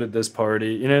 promoted this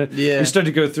party. You know, you start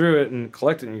to go through it and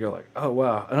collect it, and you go like, oh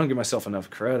wow, I don't give myself enough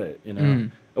credit. You know,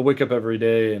 I wake up every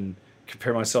day and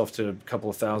compare myself to a couple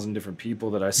of thousand different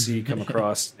people that I see come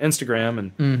across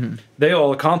Instagram, and they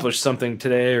all accomplished something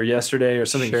today or yesterday or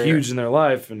something huge in their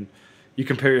life, and you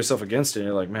compare yourself against it, and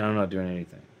you're like, man, I'm not doing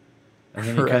anything. And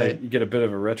then you get a bit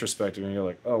of a retrospective, and you're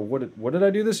like, "Oh, what did I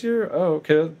do this year? Oh,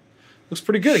 okay, looks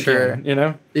pretty good again." You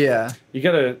know? Yeah. You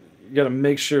gotta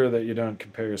make sure that you don't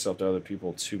compare yourself to other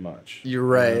people too much. You're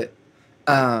right.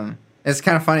 You know? It's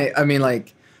kind of funny. I mean,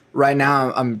 like right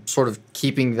now, I'm sort of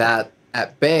keeping that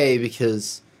at bay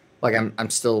because, like, I'm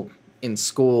still in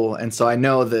school, and so I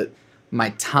know that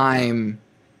my time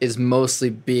is mostly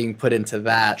being put into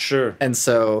that. Sure. And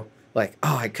so, like,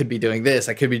 oh, I could be doing this.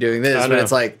 But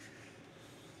it's like.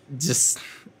 Just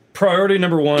priority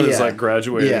number one is like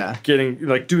graduating, getting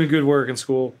like doing good work in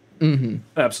school.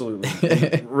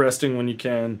 Absolutely. Resting when you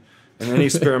can, and any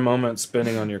spare moment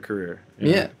spending on your career.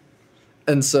 You know?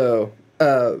 And so,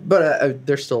 but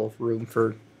there's still room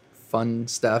for fun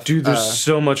stuff. Dude, there's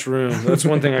so much room. That's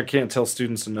one thing I can't tell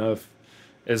students enough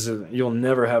is that you'll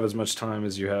never have as much time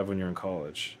as you have when you're in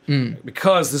college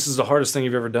because this is the hardest thing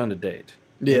you've ever done to date.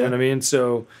 You know what I mean?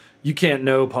 So you can't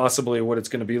know possibly what it's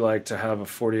going to be like to have a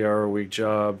 40-hour-a-week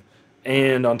job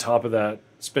and on top of that,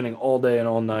 spending all day and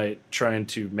all night trying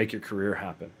to make your career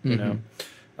happen. You know.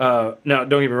 Now, don't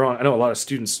get me wrong. I know a lot of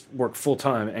students work full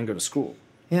time and go to school.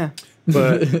 Yeah,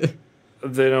 but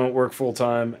they don't work full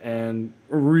time and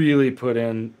really put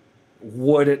in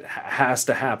what it has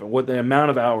to happen, what the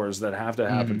amount of hours that have to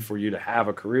happen for you to have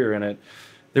a career in it.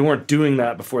 They weren't doing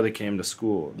that before they came to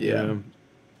school. Yeah, you know?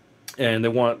 And they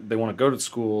want to go to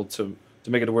school to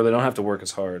make it to where they don't have to work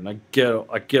as hard. And I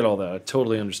get all that. I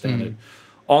totally understand it.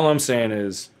 All I'm saying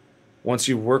is, once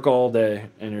you work all day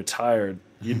and you're tired,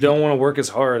 you don't want to work as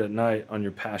hard at night on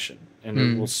your passion, and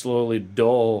it will slowly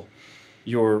dull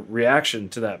your reaction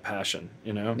to that passion,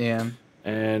 you know? Yeah.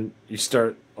 And you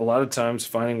start a lot of times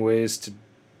finding ways to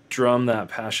drum that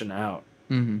passion out,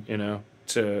 you know,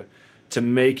 to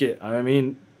make it. I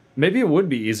mean, maybe it would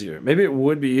be easier. Maybe it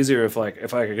would be easier if I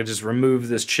could just remove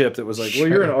this chip that was like, well,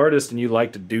 you're an artist and you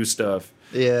like to do stuff.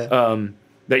 Yeah.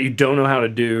 That you don't know how to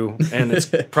do, and it's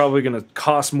probably going to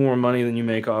cost more money than you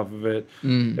make off of it.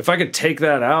 If I could take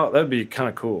that out, that'd be kind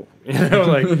of cool. You know,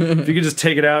 like if you could just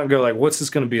take it out and go like, what's this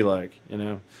going to be like? You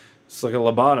know, it's like a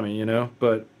lobotomy, you know,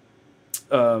 but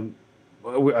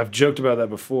I've joked about that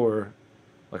before.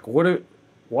 Like,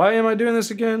 why am I doing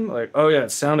this again? Like, oh yeah,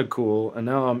 it sounded cool, and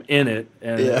now I'm in it,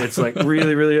 and it's like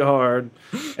really, really hard.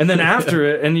 And then after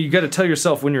it, and you got to tell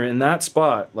yourself when you're in that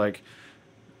spot, like,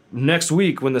 next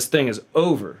week when this thing is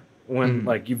over, when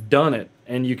like you've done it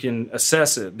and you can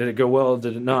assess it, did it go well,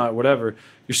 did it not, whatever,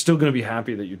 you're still going to be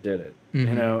happy that you did it, you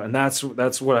know. And that's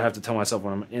what I have to tell myself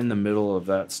when I'm in the middle of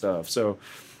that stuff. So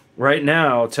right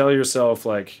now, tell yourself,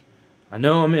 like, I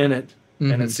know I'm in it,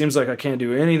 and it seems like I can't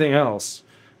do anything else,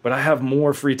 but I have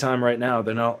more free time right now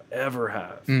than I'll ever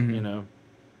have, you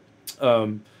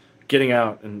know. Getting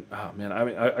out, and oh man, I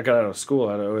mean, I got out of school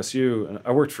out of OSU, and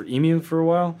I worked for Emu for a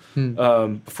while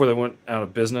before they went out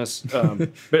of business.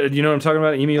 But you know what I'm talking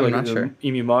about? Emu, I'm like not sure.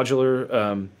 Emu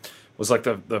Modular was like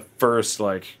the first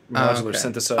like modular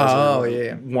synthesizer. Oh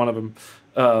yeah, one of them.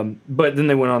 But then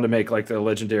they went on to make like the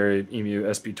legendary Emu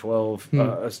SP12,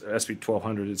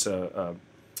 SP1200. It's a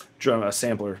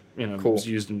sampler, you know, cool. It was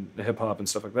used in hip hop and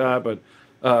stuff like that, but.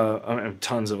 I mean,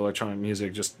 tons of electronic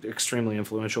music, just extremely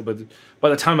influential. But by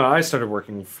the time I started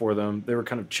working for them, they were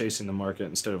kind of chasing the market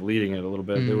instead of leading it a little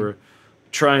bit. They were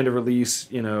trying to release,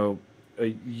 you know,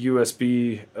 a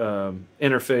USB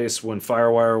interface when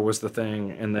FireWire was the thing.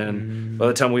 And then by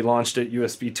the time we launched it,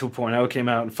 USB 2.0 came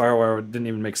out, and FireWire didn't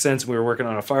even make sense. We were working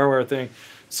on a FireWire thing.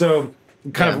 So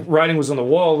kind of writing was on the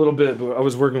wall a little bit, but I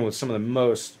was working with some of the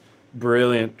most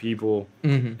brilliant people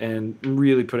and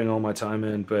really putting all my time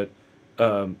in. But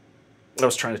I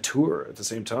was trying to tour at the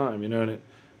same time, you know, and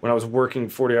when I was working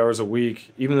 40 hours a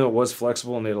week, even though it was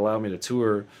flexible and they'd allow me to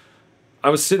tour, I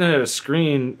was sitting at a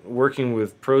screen working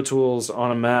with Pro Tools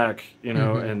on a Mac, you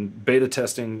know, and beta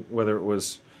testing whether it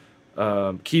was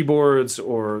keyboards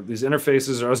or these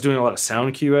interfaces, or I was doing a lot of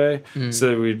sound QA,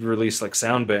 so that we'd release like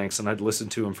sound banks and I'd listen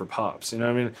to them for pops, you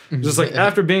know what I mean? Just like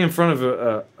after being in front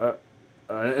of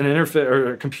an interface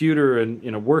or a computer and,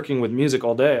 you know, working with music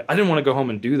all day, I didn't want to go home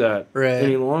and do that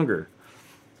any longer.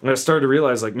 And I started to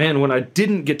realize, like, man, when I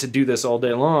didn't get to do this all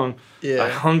day long, I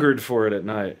hungered for it at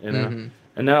night, you know?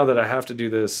 And now that I have to do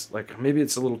this, like, maybe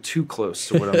it's a little too close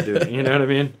to what I'm doing, you know what I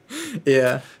mean?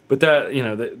 Yeah. But that, you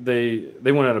know, they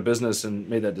went out of business and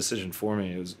made that decision for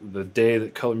me. It was the day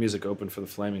that Color Music opened for the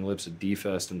Flaming Lips at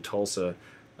D-Fest in Tulsa.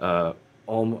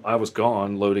 I was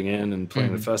gone loading in and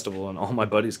playing the festival, and all my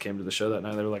buddies came to the show that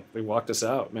night. They were like, they walked us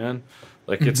out, man.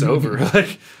 Like, it's over.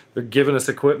 Like, they're giving us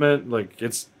equipment. Like,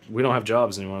 we don't have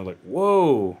jobs anymore. I'm like,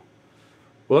 whoa.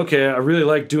 Well, okay, I really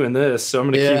like doing this, so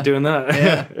I'm going to keep doing that.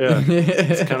 Yeah.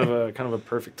 It's kind of a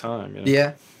perfect time. You know?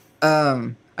 Yeah.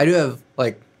 I do have,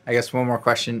 like, I guess one more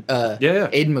question.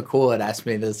 Aiden McCool had asked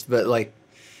me this, but, like,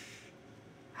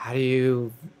 how do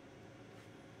you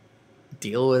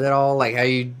deal with it all? Like, how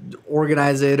you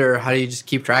organize it, or how do you just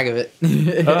keep track of it?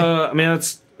 I mean,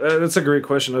 that's a great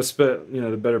question. I've spent,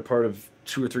 the better part of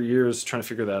 2 or 3 years trying to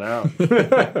figure that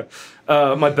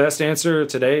out. My best answer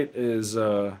to date is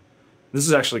this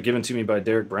is actually given to me by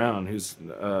Derek Brown, who's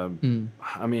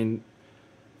I mean,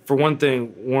 for one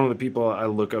thing, one of the people I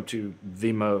look up to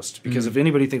the most, because if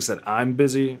anybody thinks that I'm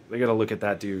busy, they got to look at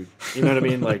that dude. You know what I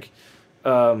mean? Like,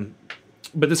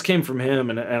 but this came from him,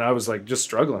 and I was like just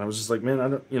struggling. I was just like, man, I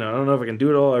don't know if I can do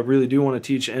it all. I really do want to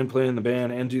teach and play in the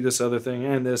band and do this other thing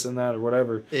and this and that or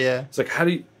whatever. Yeah. It's like, how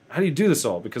do you do this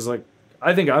all? Because, like,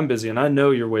 I think I'm busy, and I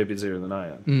know you're way busier than I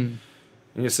am.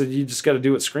 And you said you just got to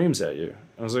do what screams at you.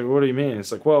 I was like, what do you mean?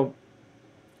 It's like, well,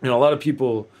 a lot of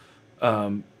people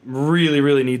really,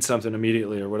 really need something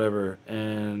immediately or whatever,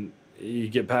 and you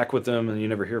get back with them and you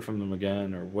never hear from them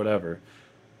again or whatever.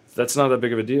 that's not that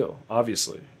big of a deal,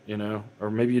 obviously, you know, or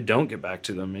maybe you don't get back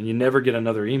to them and you never get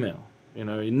another email, you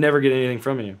know, you never get anything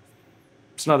from you.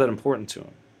 It's not that important to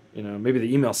them. You know, maybe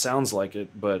the email sounds like it,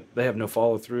 but they have no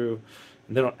follow through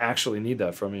and they don't actually need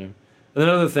that from you. And then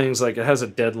other things like it has a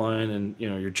deadline and, you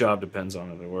know, your job depends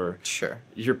on it, or sure,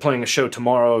 you're playing a show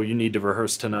tomorrow, you need to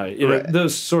rehearse tonight. You know,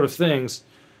 those sort of things.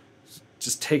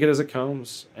 Just take it as it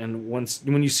comes, and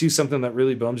when you see something that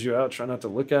really bums you out, try not to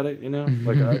look at it, you know?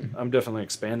 Like, I'm definitely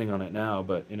expanding on it now,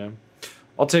 but, you know,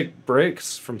 I'll take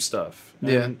breaks from stuff.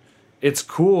 And it's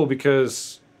cool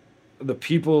because the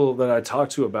people that I talk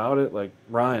to about it, like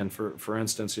Ryan, for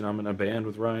instance, you know, I'm in a band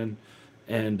with Ryan,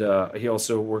 and he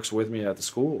also works with me at the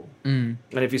school. And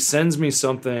if he sends me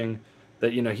something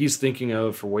that, you know, he's thinking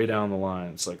of for way down the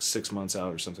line, it's like 6 months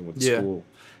out or something with the school,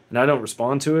 and I don't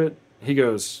respond to it, he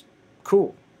goes,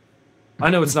 cool. I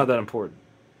know it's not that important.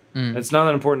 It's not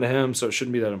that important to him, so it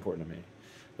shouldn't be that important to me.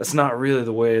 That's not really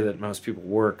the way that most people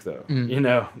work, though. You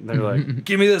know, they're like,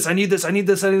 give me this, I need this, I need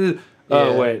this, I need this.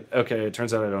 Oh, wait, okay, it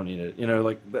turns out I don't need it. You know,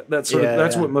 like, that's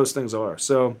what most things are.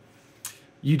 So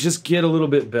you just get a little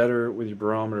bit better with your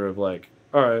barometer of like,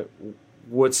 all right,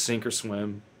 what's sink or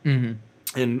swim?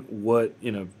 And what,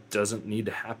 you know, doesn't need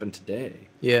to happen today.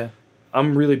 Yeah.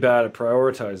 I'm really bad at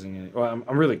prioritizing it. Well,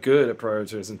 I'm really good at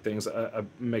prioritizing things. I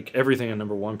make everything a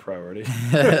number one priority,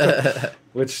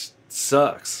 which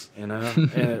sucks, you know.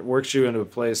 And it works you into a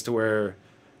place to where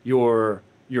you're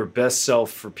your best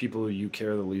self for people who you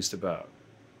care the least about.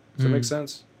 Does that make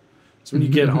sense? So when you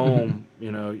get home,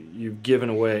 you know, you've given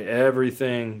away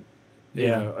everything, you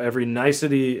know, every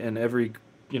nicety and every,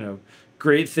 you know,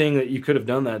 great thing that you could have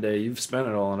done that day. You've spent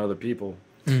it all on other people.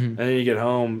 And then you get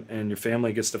home and your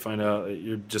family gets to find out that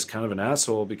you're just kind of an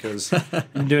asshole because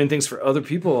you're doing things for other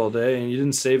people all day and you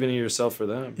didn't save any of yourself for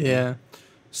them. Yeah.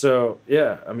 So,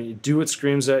 yeah, I mean, you do what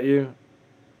screams at you.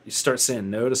 You start saying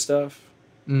no to stuff.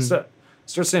 Start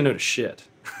saying no to shit.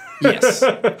 Yes.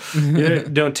 You know,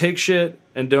 don't take shit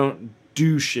and don't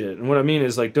do shit. And what I mean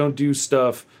is, like, don't do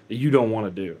stuff that you don't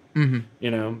want to do.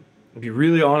 You know, be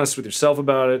really honest with yourself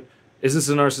about it. Is this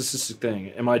a narcissistic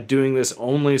thing? Am I doing this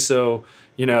only so,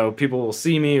 you know, people will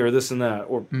see me or this and that?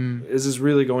 Or is this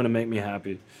really going to make me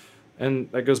happy?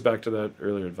 And that goes back to that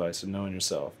earlier advice of knowing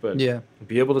yourself. But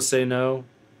be able to say no,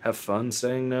 have fun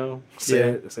saying no, say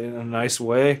it in a nice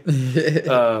way.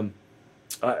 I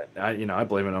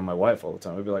blame it on my wife all the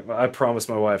time. I'd be like, well, I promised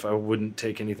my wife I wouldn't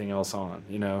take anything else on,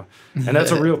 you know. And that's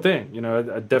a real thing. You know,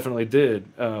 I definitely did.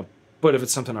 But if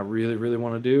it's something I really, really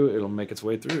want to do, it'll make its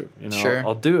way through. You know,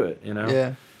 I'll do it. You know.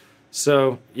 Yeah.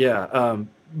 So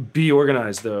be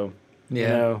organized though. Yeah. You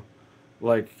know,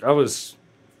 like I was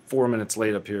 4 minutes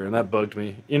late up here, and that bugged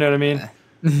me. You know what I mean?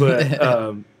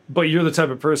 But you're the type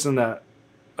of person that,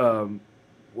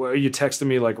 well, you texted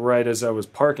me like right as I was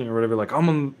parking or whatever. Like I'm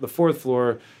on the 4th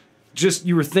floor. Just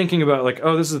you were thinking about like,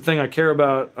 oh, this is the thing I care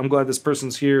about. I'm glad this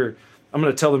person's here. I'm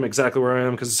going to tell them exactly where I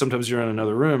am because sometimes you're in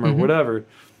another room or whatever.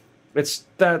 It's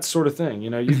that sort of thing, you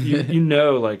know. You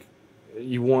know, like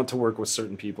you want to work with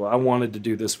certain people. I wanted to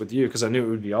do this with you because I knew it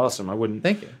would be awesome. I wouldn't.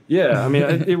 Thank you. Yeah, I mean,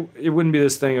 it wouldn't be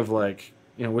this thing of like,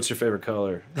 you know, what's your favorite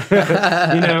color?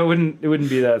 You know, it wouldn't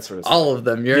be that sort of stuff. All of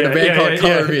them. You're in a band called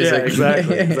Color Music. Yeah,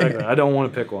 exactly. I don't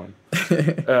want to pick one.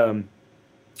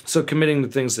 So committing to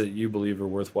things that you believe are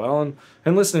worthwhile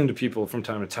and listening to people from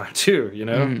time to time too. You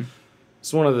know,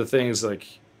 it's one of the things like.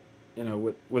 You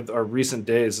know, with our recent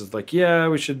days, is like, yeah,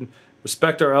 we should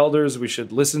respect our elders. We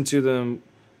should listen to them.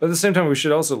 But at the same time, we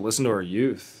should also listen to our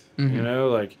youth. You know,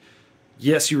 like,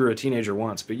 yes, you were a teenager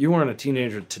once, but you weren't a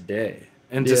teenager today.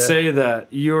 And to say that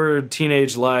your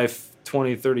teenage life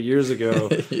 20, 30 years ago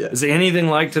is anything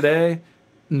like today,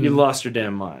 you lost your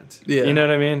damn mind. Yeah. You know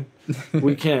what I mean?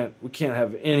 we can't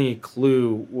have any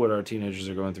clue what our teenagers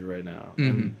are going through right now.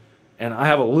 And I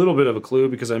have a little bit of a clue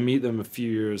because I meet them a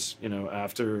few years, you know,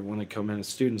 after when they come in as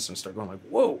students and start going like,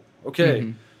 whoa,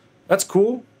 okay, that's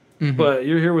cool. But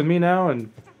you're here with me now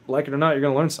and like it or not, you're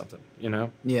going to learn something, you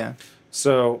know? Yeah.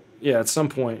 So, yeah, at some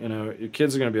point, you know, your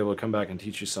kids are going to be able to come back and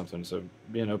teach you something. So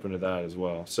being open to that as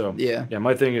well. So, yeah,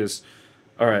 my thing is,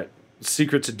 all right,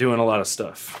 secret to doing a lot of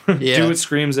stuff. Do what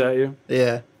screams at you.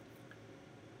 Yeah.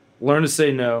 Learn to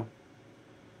say no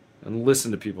and listen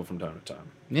to people from time to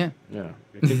time. Yeah. Yeah.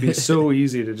 It can be so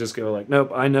easy to just go like,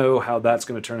 nope, I know how that's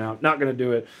going to turn out. Not going to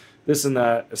do it. This and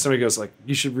that. If somebody goes like,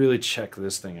 you should really check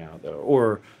this thing out though.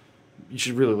 Or you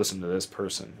should really listen to this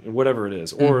person. Whatever it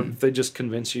is. Or if they just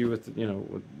convince you with, you know,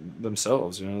 with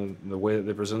themselves, you know, the way that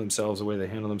they present themselves, the way they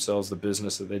handle themselves, the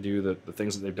business that they do, the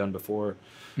things that they've done before.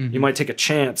 You might take a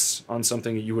chance on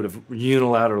something that you would have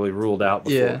unilaterally ruled out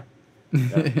before.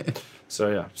 So,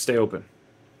 yeah, stay open.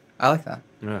 I like that.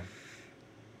 Yeah.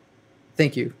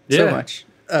 thank you so much.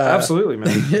 Absolutely, man.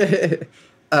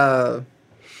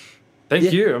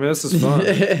 Thank you. I mean, this is fun.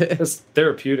 It's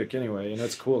therapeutic anyway.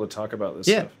 It's cool to talk about this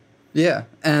stuff. Yeah.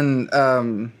 And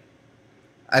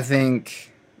I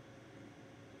think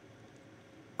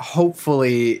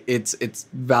hopefully it's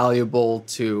valuable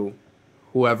to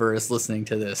whoever is listening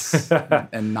to this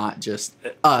and not just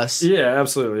us. Yeah,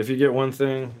 absolutely. If you get one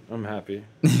thing, I'm happy.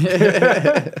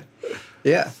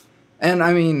 Yeah. And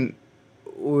I mean,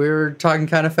 we're talking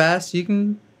kind of fast. You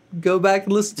can go back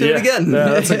and listen to it again. Yeah,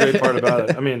 that's a great part about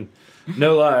it. I mean,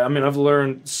 no lie. I mean, I've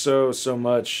learned so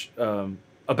much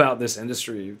about this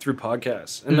industry through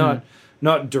podcasts, and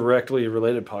not directly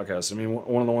related podcasts. I mean,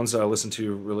 one of the ones that I listen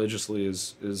to religiously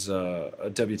is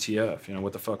a WTF.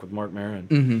 What the fuck with Mark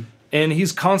Maron, and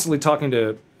he's constantly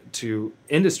talking to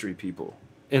industry people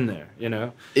in there.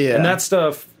 And that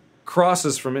stuff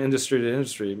crosses from industry to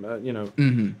industry.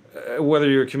 Whether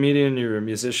you're a comedian, you're a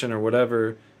musician, or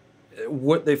whatever,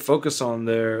 what they focus on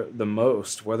there the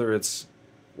most, whether it's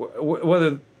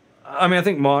I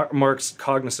think Mark's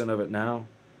cognizant of it now,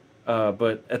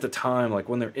 but at the time, like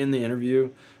when they're in the interview,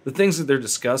 the things that they're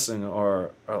discussing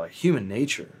are like human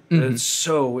nature. And it's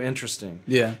so interesting.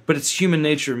 Yeah. But it's human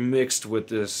nature mixed with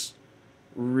this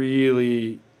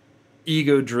really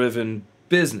ego-driven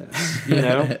business,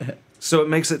 So it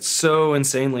makes it so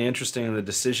insanely interesting, in the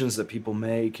decisions that people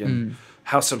make, and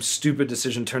how some stupid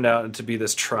decision turned out to be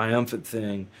this triumphant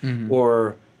thing,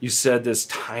 or you said this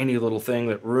tiny little thing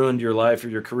that ruined your life or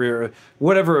your career,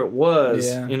 whatever it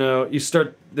was. You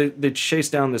start they chase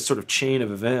down this sort of chain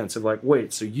of events of like,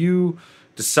 wait, so you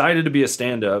decided to be a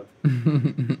stand-up,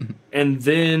 and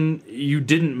then you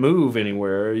didn't move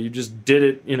anywhere. You just did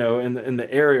it, in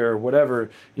the area or whatever.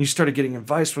 And you started getting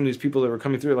advice from these people that were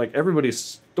coming through. Like, everybody's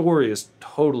story is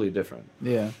totally different.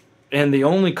 Yeah. And the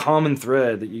only common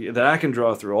thread that I can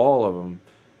draw through all of them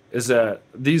is that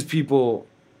these people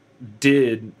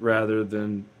did rather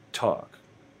than talk.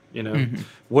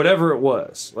 Whatever it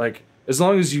was. Like, as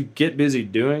long as you get busy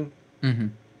doing,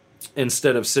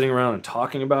 instead of sitting around and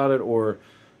talking about it, or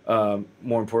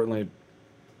more importantly,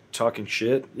 talking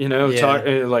shit,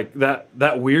 like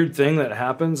that weird thing that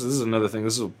happens. This is another thing.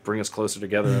 This will bring us closer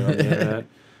together on the internet.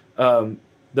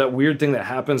 That weird thing that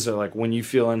happens, that like when you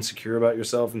feel insecure about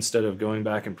yourself, instead of going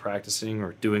back and practicing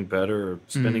or doing better or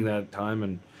spending that time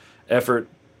and effort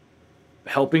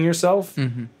helping yourself,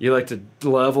 you like to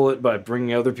level it by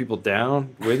bringing other people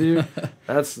down with you.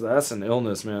 That's an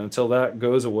illness, man. Until that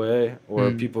goes away,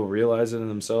 or people realize it in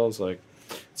themselves, like,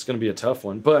 it's going to be a tough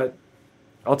one. But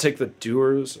I'll take the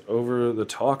doers over the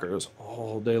talkers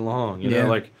all day long.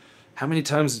 Like, how many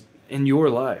times in your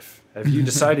life have you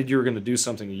decided you were going to do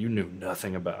something you knew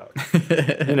nothing about?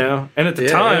 And at the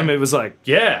time it was like,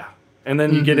 yeah. And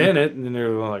then you get in it and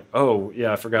you're like, oh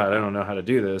yeah, I forgot. I don't know how to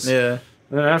do this. Yeah.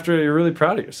 And then after, you're really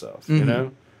proud of yourself,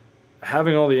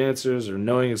 Having all the answers or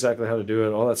knowing exactly how to do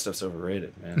it, all that stuff's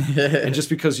overrated, man. And just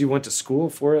because you went to school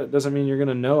for it doesn't mean you're going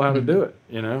to know how to do it,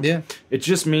 Yeah. It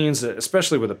just means that,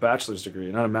 especially with a bachelor's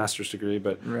degree, not a master's degree,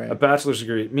 but a bachelor's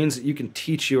degree, it means that you can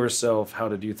teach yourself how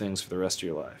to do things for the rest of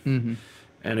your life.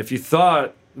 And if you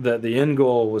thought that the end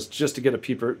goal was just to get a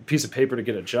piece of paper to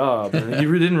get a job,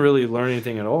 you didn't really learn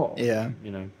anything at all. Yeah.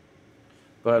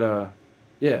 But,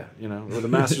 yeah, with a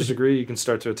master's degree, you can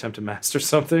start to attempt to master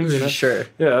something. Sure.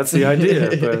 Yeah, that's the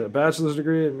idea. But a bachelor's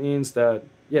degree, it means that,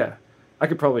 yeah, I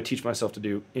could probably teach myself to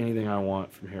do anything I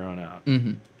want from here on out.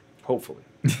 Hopefully.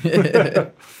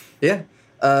 Yeah.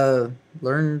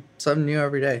 Learn something new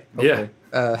every day. Hopefully.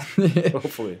 Yeah.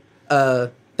 Hopefully.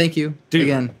 Thank you. Dude,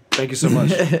 again. Thank you so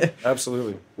much.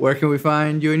 Absolutely. Where can we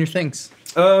find you and your things?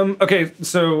 Okay,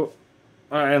 so,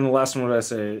 and the last one, what did I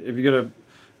say? If you go to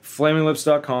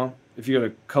flaminglips.com, if you go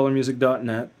to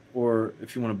colormusic.net, or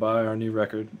if you want to buy our new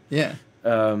record, you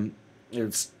can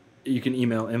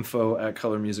email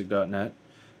info@colormusic.net,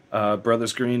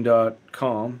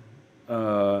 brothersgreen.com,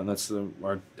 and that's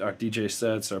our DJ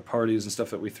sets, our parties and stuff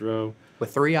that we throw.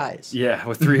 With 3 eyes. Yeah,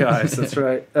 with 3 eyes, that's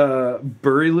right.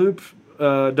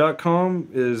 Burryloop.com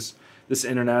is this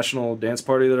international dance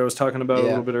party that I was talking about a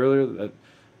little bit earlier,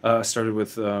 that started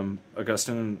with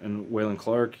Augustine and Waylon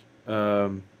Clark.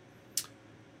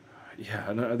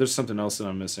 There's something else that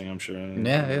I'm missing, I'm sure.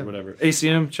 Whatever.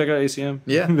 ACM, check out ACM.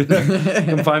 Yeah.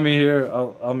 Come find me here.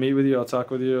 I'll meet with you. I'll talk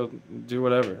with you. I'll do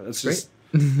whatever. It's just,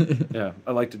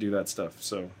 I like to do that stuff.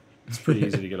 So it's pretty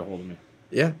easy to get a hold of me.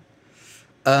 Yeah.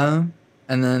 And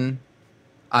then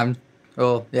I'll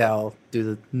do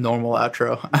the normal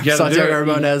outro. I'm Santiago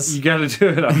Ramones. You got to do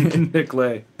it. I'm Nick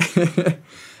Lay.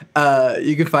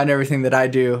 You can find everything that I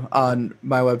do on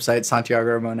my website,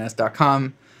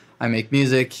 santiagoramones.com. I make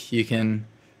music. You can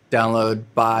download,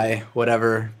 buy,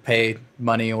 whatever, pay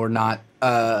money or not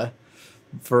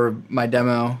for my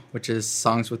demo, which is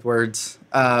Songs with Words.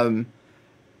 And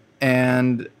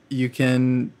you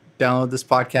can download this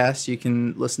podcast. You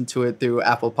can listen to it through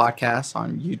Apple Podcasts,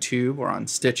 on YouTube, or on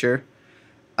Stitcher.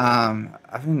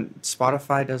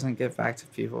 Spotify doesn't get back to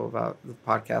people about the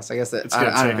podcast. I guess it's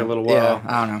going to take a little while. Yeah,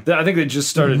 I don't know. I think they just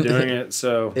started doing it,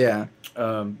 so yeah.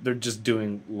 They're just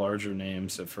doing larger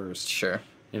names at first. Sure.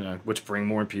 Which bring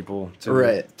more people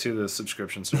to the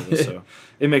subscription service. So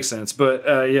it makes sense. But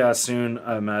soon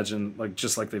I imagine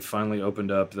just like they finally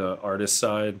opened up the artist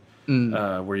side.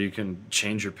 Where you can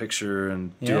change your picture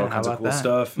and do all kinds of cool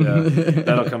stuff. Yeah,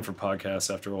 that'll come from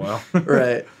podcasts after a while.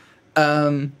 Right.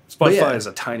 Spotify is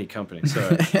a tiny company,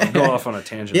 so I'll go off on a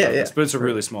tangent about this, but it's a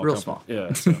really small company. Small.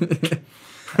 Yeah.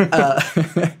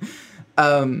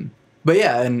 So. But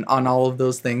yeah, and on all of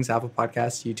those things, Apple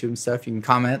Podcasts, YouTube and stuff, you can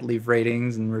comment, leave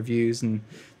ratings and reviews, and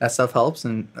that stuff helps,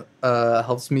 and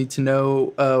helps me to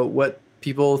know what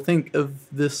people think of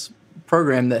this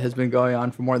program that has been going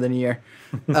on for more than a year.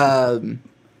 I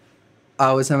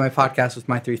always have my podcast with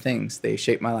my 3 things. They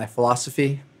shape my life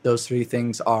philosophy. Those 3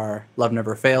 things are: love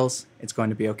never fails, it's going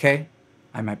to be okay,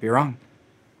 I might be wrong.